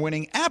Tampa and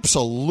winning?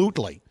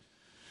 Absolutely.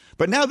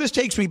 But now this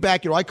takes me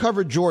back. I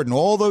covered Jordan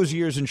all those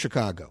years in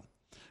Chicago.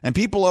 And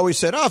people always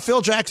said,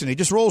 Phil Jackson, he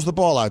just rolls the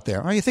ball out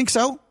there. Oh, you think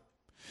so?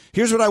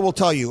 Here's what I will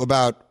tell you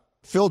about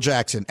Phil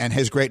Jackson and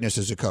his greatness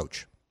as a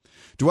coach.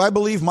 Do I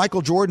believe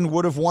Michael Jordan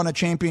would have won a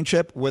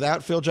championship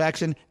without Phil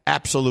Jackson?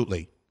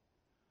 Absolutely.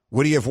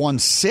 Would he have won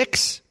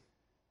 6?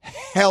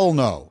 Hell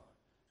no.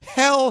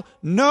 Hell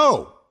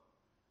no.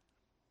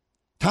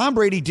 Tom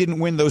Brady didn't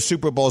win those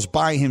Super Bowls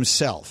by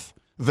himself.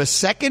 The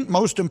second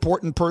most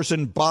important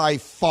person by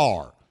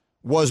far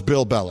was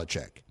Bill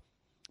Belichick.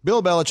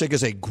 Bill Belichick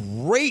is a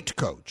great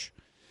coach.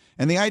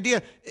 And the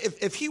idea,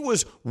 if he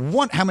was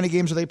how many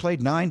games have they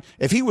played? 9?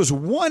 If he was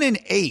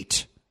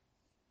 1-8,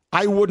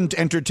 I wouldn't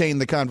entertain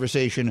the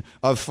conversation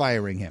of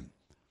firing him.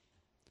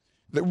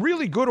 The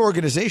really good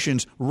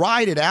organizations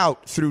ride it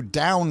out through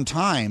down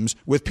times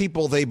with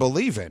people they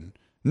believe in.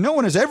 No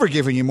one has ever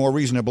given you more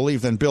reason to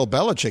believe than Bill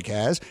Belichick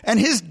has, and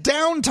his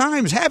down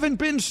times haven't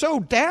been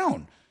so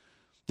down.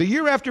 The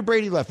year after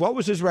Brady left, what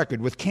was his record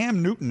with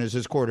Cam Newton as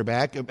his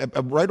quarterback?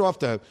 Right off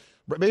the,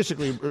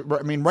 basically,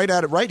 right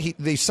out of right.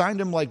 They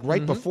signed him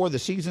right before the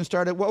season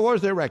started. What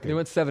was their record? They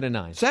went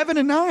 7-9.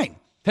 7-9.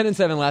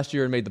 10-7 last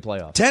year and made the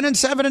playoffs.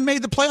 10-7 and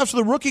made the playoffs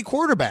with a rookie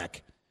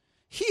quarterback.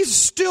 He's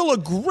still a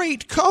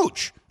great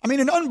coach.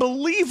 An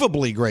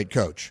unbelievably great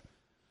coach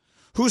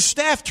whose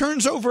staff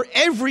turns over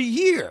every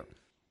year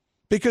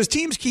because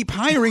teams keep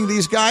hiring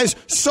these guys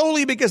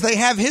solely because they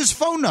have his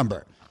phone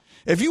number.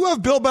 If you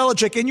have Bill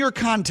Belichick in your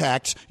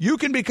contacts, you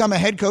can become a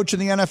head coach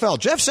in the NFL.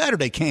 Jeff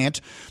Saturday can't,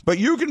 but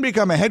you can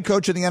become a head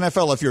coach in the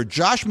NFL if you're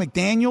Josh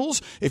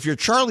McDaniels, if you're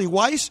Charlie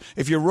Weiss,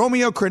 if you're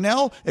Romeo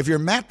Crennel, if you're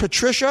Matt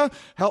Patricia.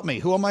 Help me.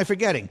 Who am I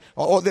forgetting?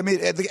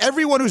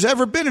 Everyone who's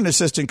ever been an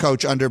assistant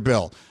coach under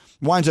Bill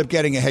winds up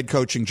getting a head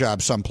coaching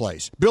job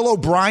someplace. Bill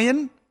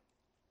O'Brien.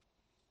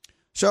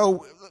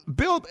 So,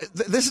 Bill,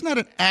 this is not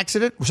an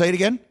accident. Say it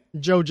again.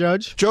 Joe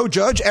Judge,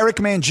 Eric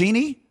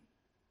Mangini.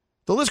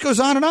 The list goes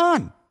on and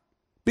on.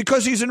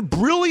 Because he's a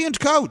brilliant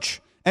coach,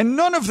 and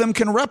none of them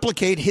can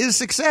replicate his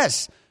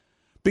success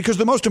because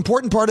the most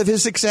important part of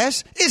his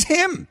success is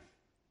him.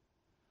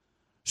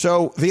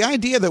 So the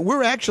idea that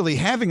we're actually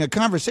having a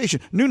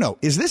conversation, Nuno,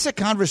 is this a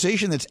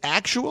conversation that's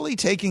actually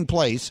taking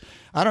place?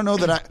 I don't know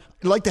that I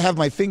like to have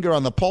my finger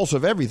on the pulse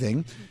of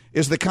everything.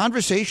 Is the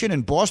conversation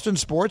in Boston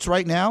sports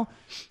right now,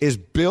 is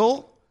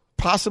Bill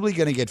possibly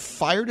going to get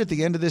fired at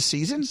the end of this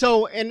season?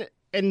 So,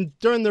 and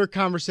during their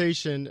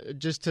conversation,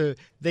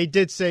 they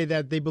did say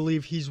that they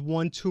believe he's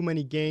won too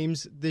many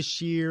games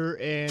this year,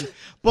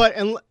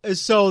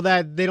 so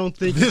that they don't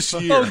think this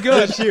year. Oh,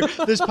 good.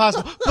 This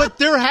possible. But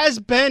there has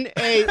been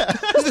He's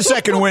the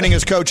second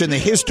winningest coach in the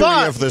history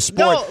of the sport.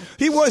 No,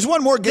 he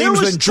won more games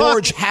than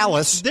George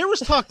Halas. There was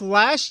talk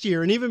last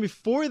year, and even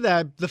before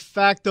that, the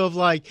fact of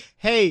like,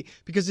 hey,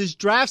 because his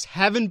drafts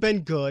haven't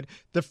been good,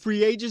 the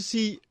free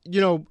agency,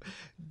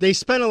 they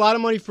spent a lot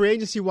of money free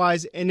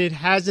agency-wise, and it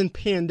hasn't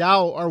panned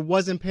out or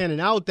wasn't panning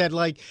out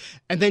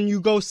and then you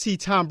go see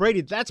Tom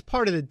Brady. That's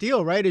part of the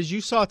deal, right? As you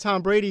saw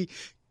Tom Brady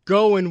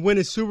go and win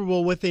a Super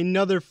Bowl with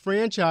another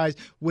franchise,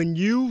 when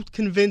you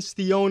convinced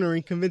the owner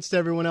and convinced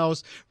everyone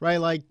else, right,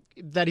 like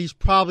that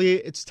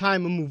it's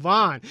time to move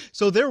on.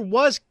 So there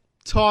was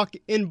talk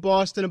in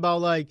Boston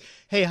about like,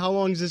 hey, how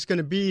long is this going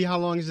to be? How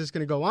long is this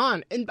going to go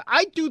on? And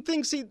I do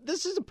think,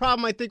 this is a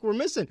problem I think we're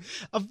missing.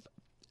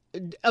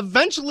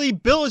 Eventually,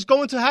 Bill is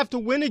going to have to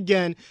win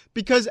again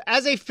because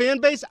as a fan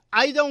base,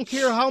 I don't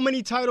care how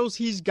many titles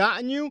he's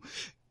gotten you.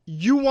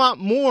 You want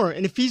more.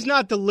 And if he's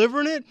not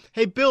delivering it,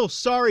 hey, Bill,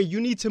 sorry,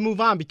 you need to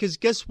move on because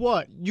guess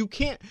what? You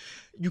can't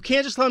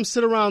just let him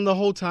sit around the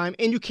whole time,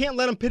 and you can't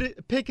let him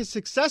pick a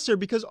successor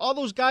because all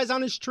those guys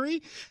on his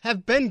tree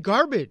have been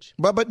garbage.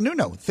 But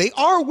Nuno, they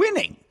are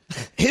winning.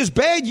 His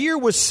bad year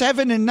was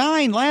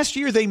 7-9. Last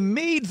year they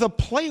made the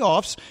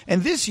playoffs,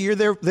 and this year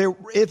they're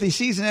if the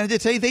season ended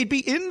today, they'd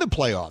be in the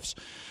playoffs.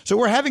 So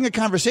we're having a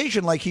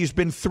conversation like he's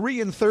been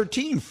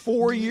 3-13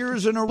 4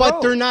 years in a row.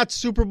 But they're not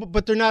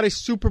a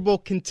Super Bowl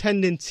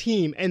contending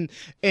team, and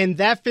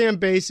that fan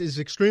base is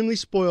extremely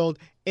spoiled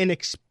and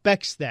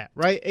expects that,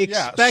 right?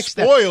 Expects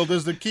that. Spoiled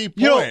is the key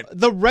point.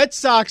 The Red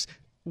Sox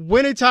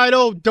win a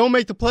title, don't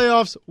make the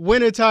playoffs.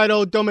 Win a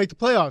title, don't make the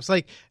playoffs.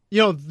 Like,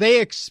 they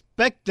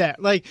expect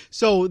that. Like,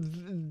 so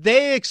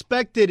they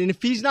expect it. And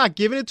if he's not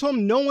giving it to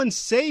them, no one's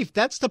safe.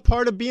 That's the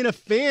part of being a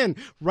fan,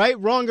 right,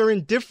 wrong, or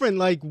indifferent.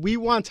 Like, we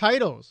want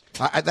titles.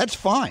 That's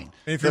fine.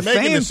 And if you're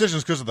making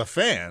decisions because of the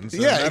fans,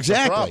 then that's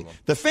exactly.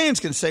 The The fans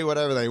can say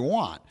whatever they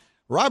want.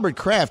 Robert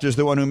Kraft is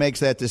the one who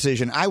makes that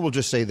decision. I will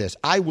just say this.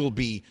 I will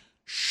be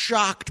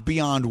shocked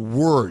beyond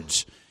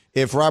words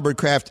if Robert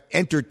Kraft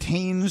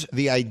entertains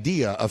the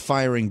idea of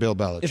firing Bill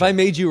Belichick. If I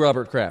made you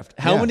Robert Kraft,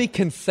 how many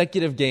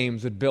consecutive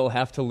games would Bill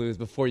have to lose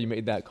before you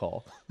made that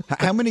call?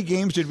 How many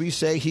games did we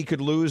say he could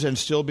lose and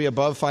still be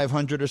above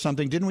 500 or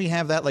something? Didn't we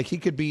have that? Like he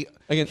could go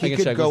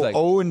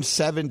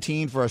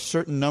 0-17 for a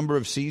certain number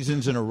of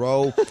seasons in a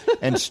row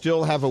and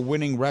still have a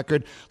winning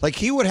record. Like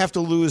he would have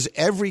to lose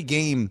every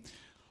game.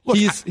 Look,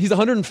 he's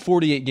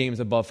 148 games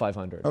above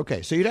 500.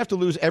 Okay, so you'd have to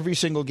lose every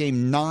single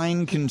game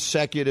 9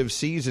 consecutive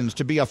seasons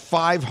to be a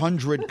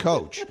 500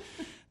 coach.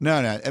 No,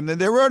 and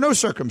there are no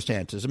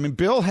circumstances. I mean,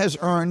 Bill has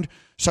earned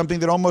something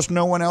that almost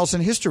no one else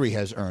in history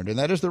has earned, and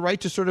that is the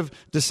right to sort of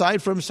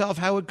decide for himself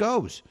how it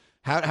goes,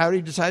 how he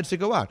decides to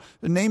go out.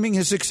 Naming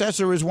his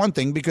successor is one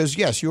thing because,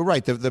 yes, you're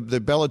right, the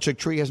Belichick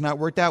tree has not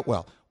worked out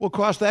well. We'll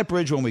cross that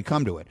bridge when we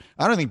come to it.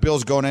 I don't think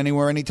Bill's going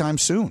anywhere anytime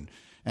soon.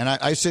 And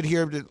I sit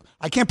here,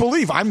 I can't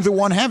believe I'm the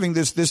one having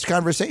this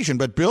conversation.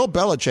 But Bill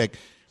Belichick,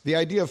 the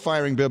idea of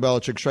firing Bill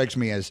Belichick strikes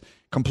me as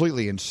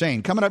completely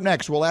insane. Coming up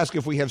next, we'll ask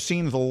if we have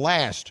seen the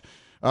last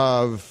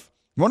of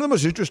one of the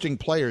most interesting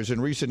players in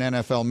recent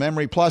NFL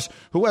memory. Plus,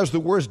 who has the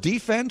worst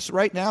defense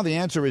right now? The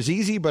answer is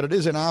easy, but it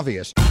isn't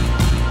obvious.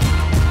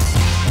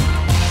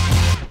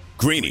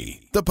 Greeny,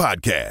 the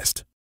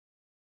podcast.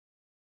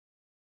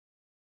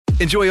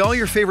 Enjoy all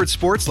your favorite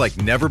sports like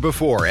never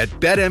before at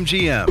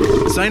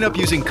BetMGM. Sign up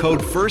using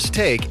code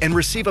FIRSTTAKE and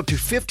receive up to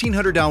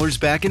 $1,500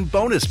 back in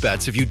bonus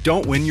bets if you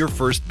don't win your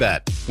first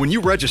bet. When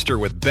you register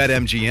with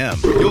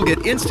BetMGM, you'll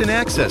get instant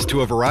access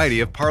to a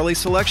variety of parlay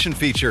selection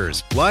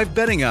features, live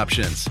betting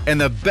options, and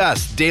the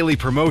best daily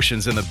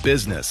promotions in the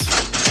business.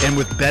 And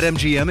with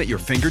BetMGM at your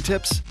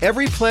fingertips,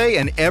 every play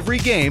and every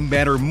game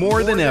matter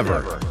more than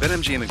ever.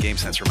 BetMGM and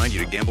GameSense remind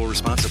you to gamble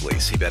responsibly.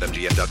 See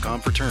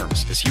BetMGM.com for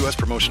terms. This U.S.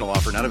 promotional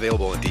offer not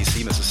available in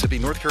D.C., Mississippi,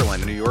 North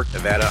Carolina, New York,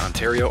 Nevada,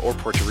 Ontario, or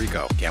Puerto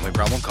Rico. Gambling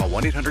problem? Call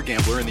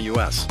 1-800-GAMBLER in the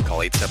U.S. Call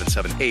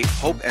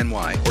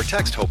 877-8-HOPE-NY or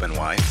text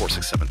HOPE-NY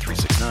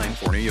 467-369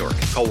 for New York.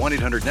 Call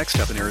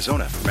 1-800-NEXT-STEP in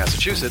Arizona. For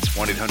Massachusetts,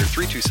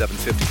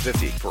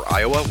 1-800-327-5050. For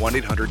Iowa,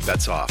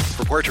 1-800-BETS-OFF.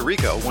 For Puerto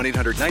Rico,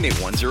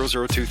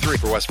 1-800-981-0023.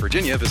 For West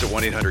Virginia, visit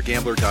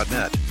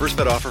 1-800-GAMBLER.net. First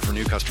bet offer for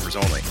new customers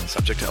only.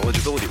 Subject to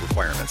eligibility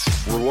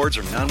requirements. Rewards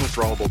are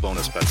non-withdrawable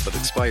bonus bets that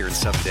expire in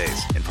 7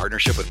 days. In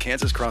partnership with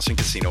Kansas Crossing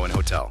Casino and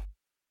Hotel.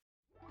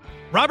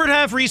 Robert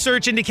Half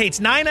research indicates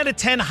 9 out of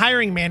 10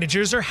 hiring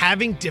managers are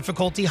having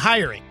difficulty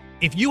hiring.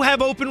 If you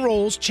have open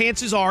roles,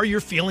 chances are you're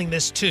feeling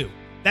this too.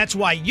 That's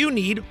why you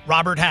need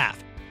Robert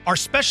Half. Our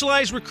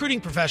specialized recruiting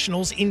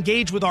professionals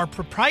engage with our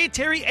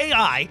proprietary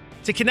AI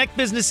to connect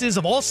businesses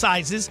of all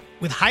sizes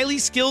with highly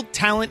skilled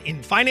talent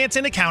in finance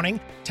and accounting,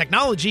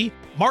 technology,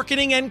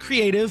 marketing and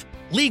creative,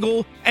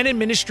 legal, and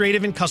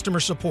administrative and customer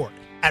support.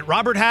 At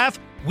Robert Half,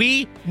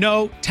 we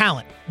know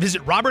talent.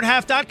 Visit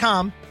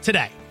roberthalf.com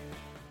today.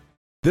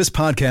 This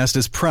podcast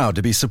is proud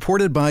to be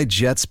supported by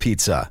Jets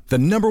Pizza, the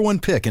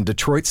 #1 pick in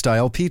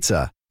Detroit-style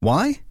pizza.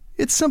 Why?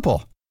 It's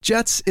simple.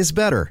 Jets is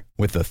better.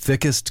 With the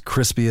thickest,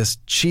 crispiest,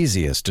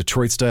 cheesiest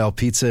Detroit-style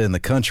pizza in the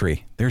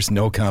country, there's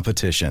no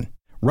competition.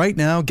 Right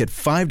now, get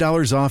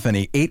 $5 off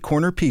any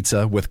 8-corner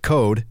pizza with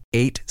code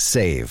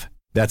 8SAVE.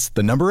 That's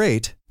the number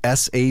 8,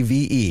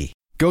 SAVE.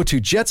 Go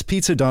to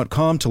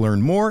jetspizza.com to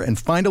learn more and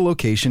find a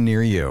location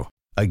near you.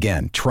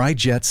 Again, try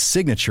Jet's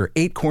signature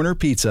 8-corner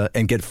pizza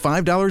and get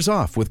 $5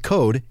 off with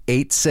code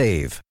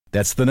 8SAVE.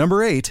 That's the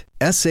number 8,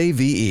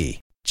 SAVE.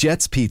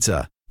 Jet's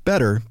Pizza.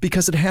 Better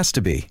because it has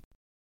to be.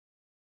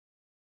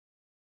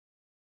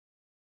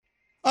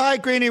 All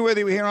right, Greeny with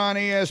you here on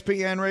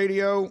ESPN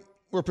Radio.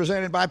 We're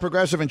presented by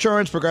Progressive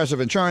Insurance.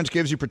 Progressive Insurance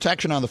gives you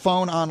protection on the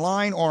phone,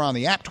 online, or on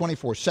the app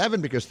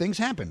 24/7 because things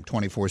happen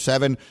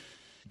 24/7.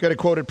 Get a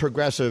quote at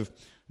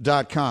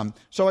Progressive.com.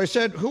 So I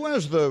said, who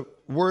has the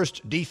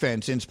worst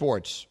defense in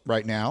sports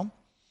right now?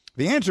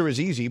 The answer is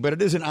easy, but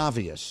it isn't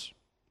obvious.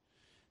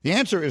 The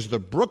answer is the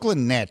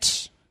Brooklyn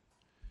Nets.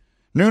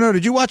 Nuno,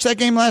 did you watch that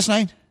game last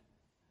night?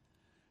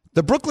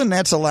 The Brooklyn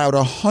Nets allowed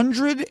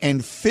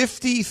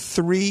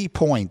 153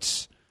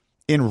 points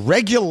in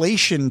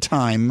regulation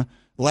time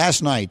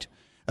last night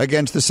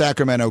against the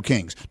Sacramento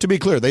Kings. To be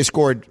clear, they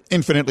scored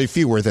infinitely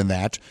fewer than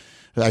that.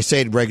 I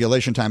say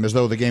regulation time as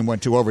though the game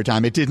went to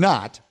overtime. It did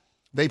not.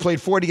 They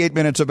played 48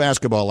 minutes of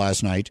basketball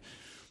last night,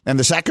 and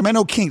the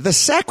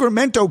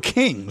Sacramento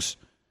Kings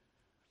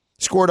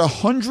scored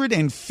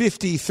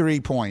 153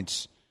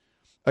 points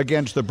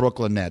against the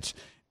Brooklyn Nets,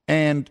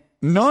 and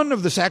none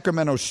of the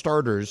Sacramento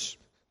starters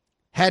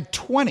had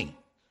 20.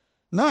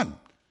 None.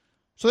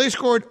 So they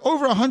scored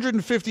over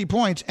 150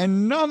 points,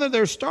 and none of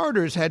their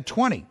starters had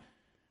 20.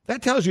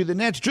 That tells you the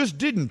Nets just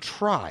didn't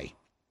try.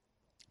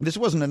 This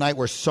wasn't a night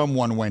where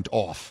someone went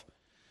off.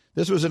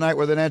 This was a night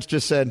where the Nets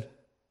just said,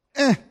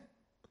 I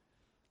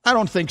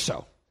don't think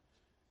so.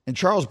 And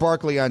Charles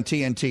Barkley on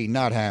TNT,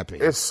 not happy.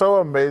 It's so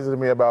amazing to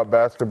me about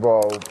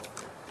basketball.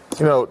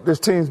 You know, this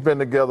team's been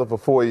together for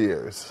 4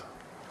 years.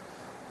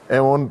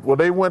 And when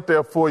they went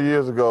there 4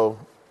 years ago,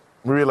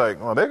 we were like,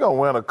 oh, they're going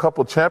to win a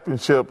couple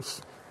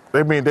championships.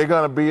 They're going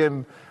to be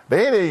in,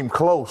 they ain't even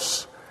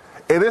close.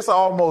 And it's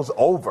almost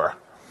over.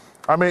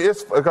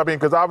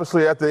 Because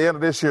obviously at the end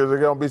of this year, there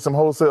are going to be some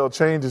wholesale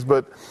changes.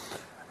 But,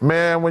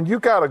 man, when you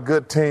got a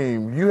good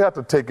team, you have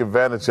to take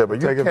advantage of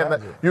it.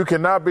 You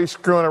cannot be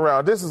screwing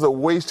around. This is a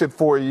wasted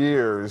 4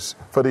 years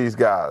for these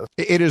guys.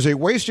 It is a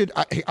wasted.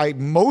 I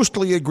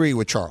mostly agree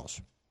with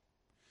Charles.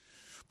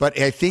 But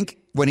I think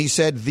when he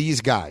said these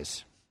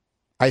guys,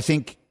 I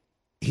think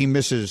he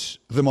misses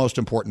the most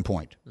important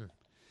point.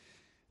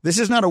 This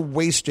is not a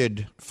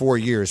wasted 4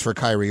 years for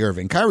Kyrie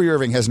Irving. Kyrie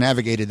Irving has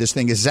navigated this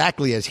thing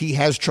exactly as he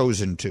has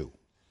chosen to.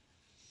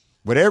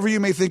 Whatever you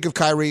may think of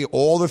Kyrie,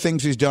 all the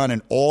things he's done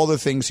and all the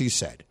things he's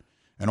said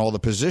and all the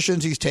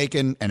positions he's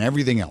taken and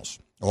everything else,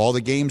 all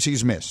the games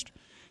he's missed,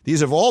 these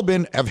have all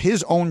been of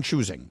his own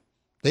choosing.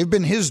 They've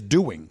been his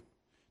doing.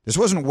 This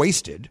wasn't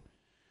wasted.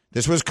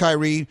 This was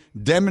Kyrie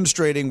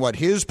demonstrating what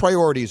his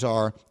priorities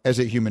are as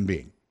a human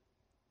being.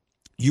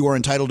 You are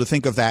entitled to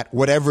think of that,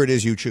 whatever it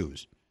is you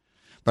choose.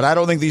 But I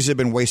don't think these have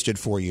been wasted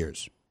 4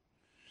 years.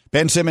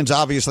 Ben Simmons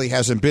obviously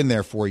hasn't been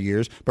there 4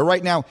 years, but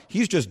right now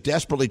he's just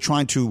desperately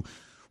trying to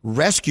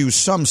rescue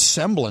some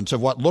semblance of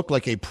what looked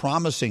like a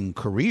promising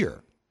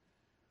career.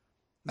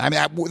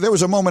 There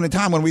was a moment in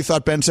time when we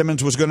thought Ben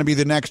Simmons was going to be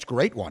the next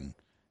great one.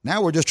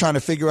 Now we're just trying to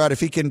figure out if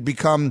he can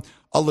become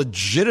a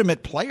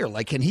legitimate player.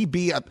 Like, can he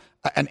be an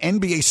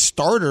NBA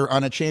starter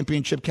on a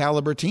championship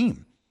caliber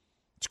team?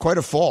 It's quite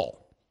a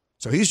fall.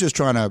 So he's just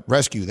trying to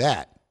rescue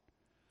that.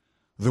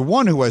 The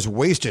one who has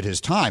wasted his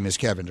time is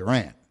Kevin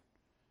Durant.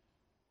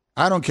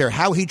 I don't care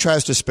how he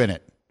tries to spin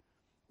it.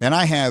 And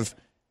I have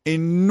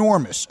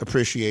enormous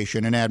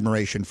appreciation and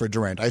admiration for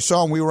Durant. I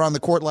saw him. We were on the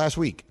court last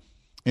week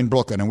in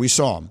Brooklyn, and we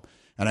saw him.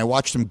 And I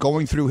watched him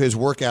going through his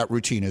workout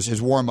routine,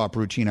 his warm-up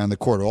routine on the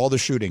court, all the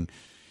shooting.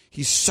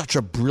 He's such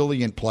a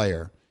brilliant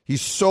player.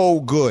 He's so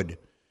good.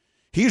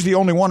 He's the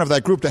only one of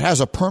that group that has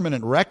a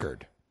permanent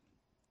record.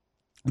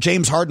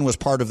 James Harden was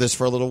part of this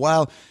for a little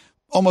while.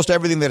 Almost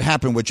everything that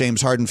happened with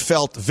James Harden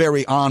felt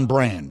very on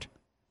brand.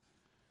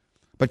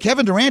 But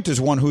Kevin Durant is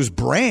one whose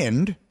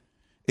brand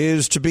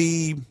is to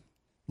be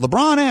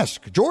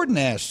LeBron-esque,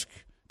 Jordan-esque,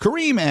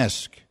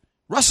 Kareem-esque,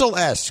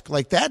 Russell-esque.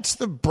 Like, that's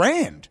the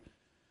brand.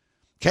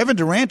 Kevin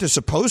Durant is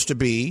supposed to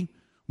be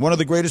one of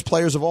the greatest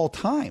players of all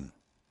time.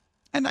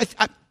 And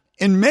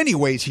in many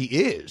ways he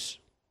is.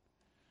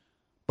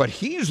 But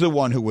he's the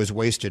one who was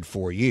wasted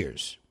 4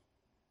 years.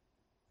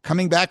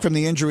 Coming back from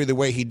the injury the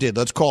way he did,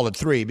 let's call it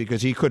 3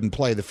 because he couldn't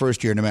play the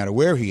first year no matter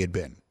where he had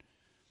been.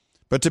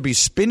 But to be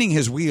spinning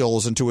his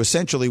wheels and to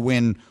essentially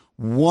win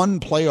one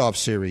playoff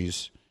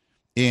series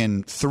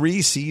in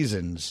 3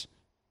 seasons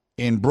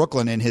in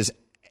Brooklyn in his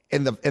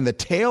in the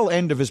tail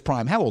end of his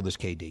prime. How old is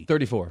KD?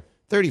 34.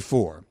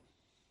 34.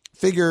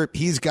 Figure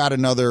he's got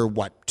another,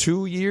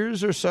 2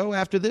 years or so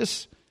after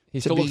this? He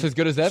still looks as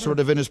good as ever. Sort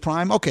of in his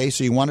prime. Okay,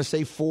 so you want to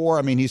say 4.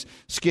 I mean, he's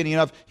skinny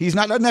enough.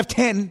 Doesn't have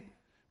 10,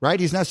 right?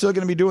 He's not still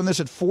going to be doing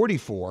this at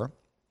 44.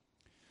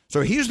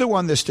 So he's the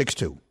one that sticks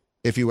to,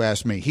 if you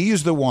ask me.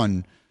 He's the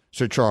one,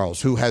 Sir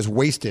Charles, who has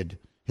wasted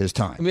his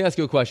time. Let me ask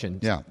you a question.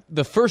 Yeah.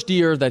 The first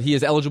year that he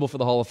is eligible for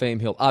the Hall of Fame,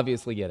 he'll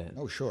obviously get in.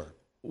 Oh, sure.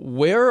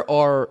 Where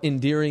are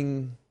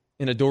endearing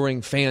and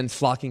adoring fans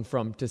flocking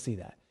from to see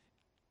that?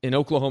 In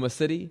Oklahoma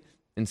City,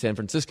 in San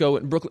Francisco,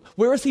 in Brooklyn?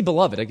 Where is he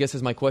beloved, I guess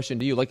is my question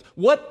to you. Like,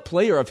 what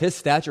player of his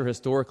stature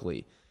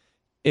historically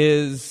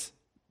is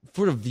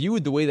sort of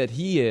viewed the way that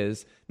he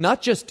is,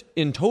 not just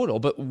in total,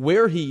 but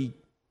where he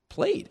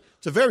played?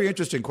 It's a very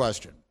interesting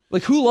question.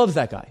 Like, who loves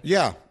that guy?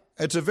 Yeah,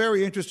 it's a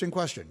very interesting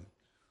question.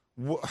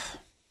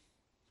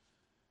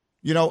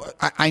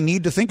 I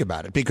need to think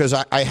about it because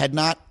I had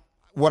not.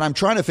 What I'm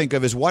trying to think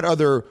of is what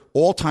other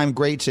all-time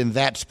greats in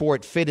that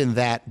sport fit in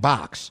that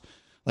box.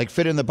 Like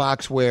fit in the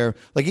box where,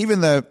 like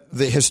even the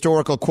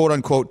historical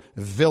quote-unquote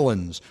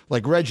villains,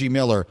 like Reggie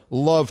Miller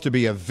loved to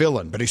be a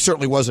villain, but he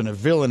certainly wasn't a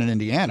villain in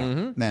Indiana.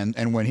 Mm-hmm.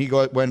 And when he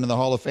went into the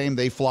Hall of Fame,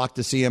 they flocked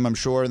to see him, I'm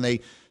sure, and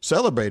they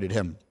celebrated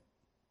him.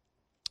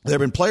 There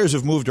have been players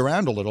who've moved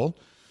around a little,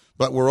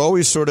 but were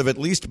always sort of at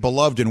least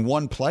beloved in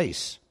one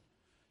place.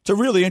 It's a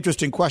really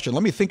interesting question.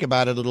 Let me think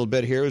about it a little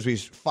bit here as we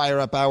fire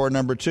up hour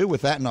number 2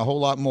 with that and a whole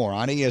lot more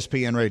on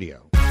ESPN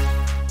Radio.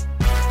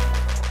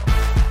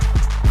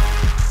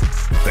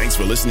 Thanks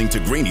for listening to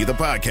Greeny, the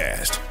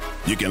podcast.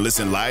 You can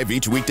listen live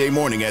each weekday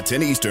morning at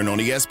 10 Eastern on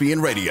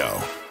ESPN Radio.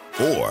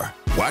 Or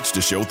watch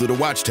the show through the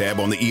Watch tab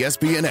on the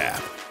ESPN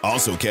app.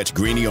 Also catch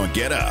Greeny on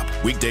Get Up,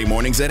 weekday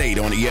mornings at 8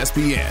 on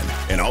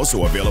ESPN. And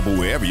also available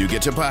wherever you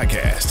get your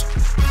podcast.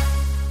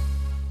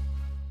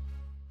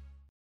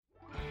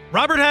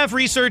 Robert Half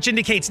research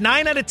indicates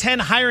 9 out of 10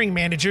 hiring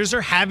managers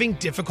are having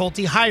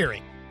difficulty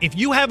hiring. If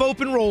you have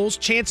open roles,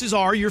 chances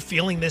are you're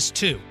feeling this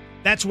too.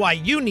 That's why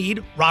you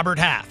need Robert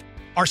Half.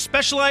 Our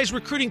specialized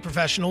recruiting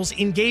professionals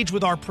engage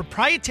with our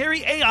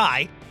proprietary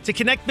AI to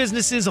connect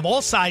businesses of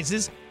all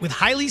sizes with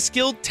highly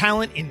skilled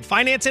talent in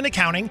finance and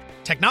accounting,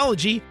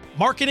 technology,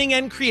 marketing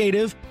and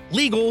creative,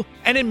 legal,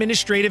 and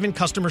administrative and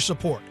customer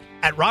support.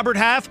 At Robert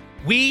Half,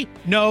 we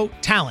know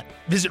talent.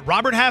 Visit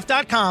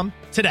roberthalf.com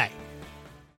today.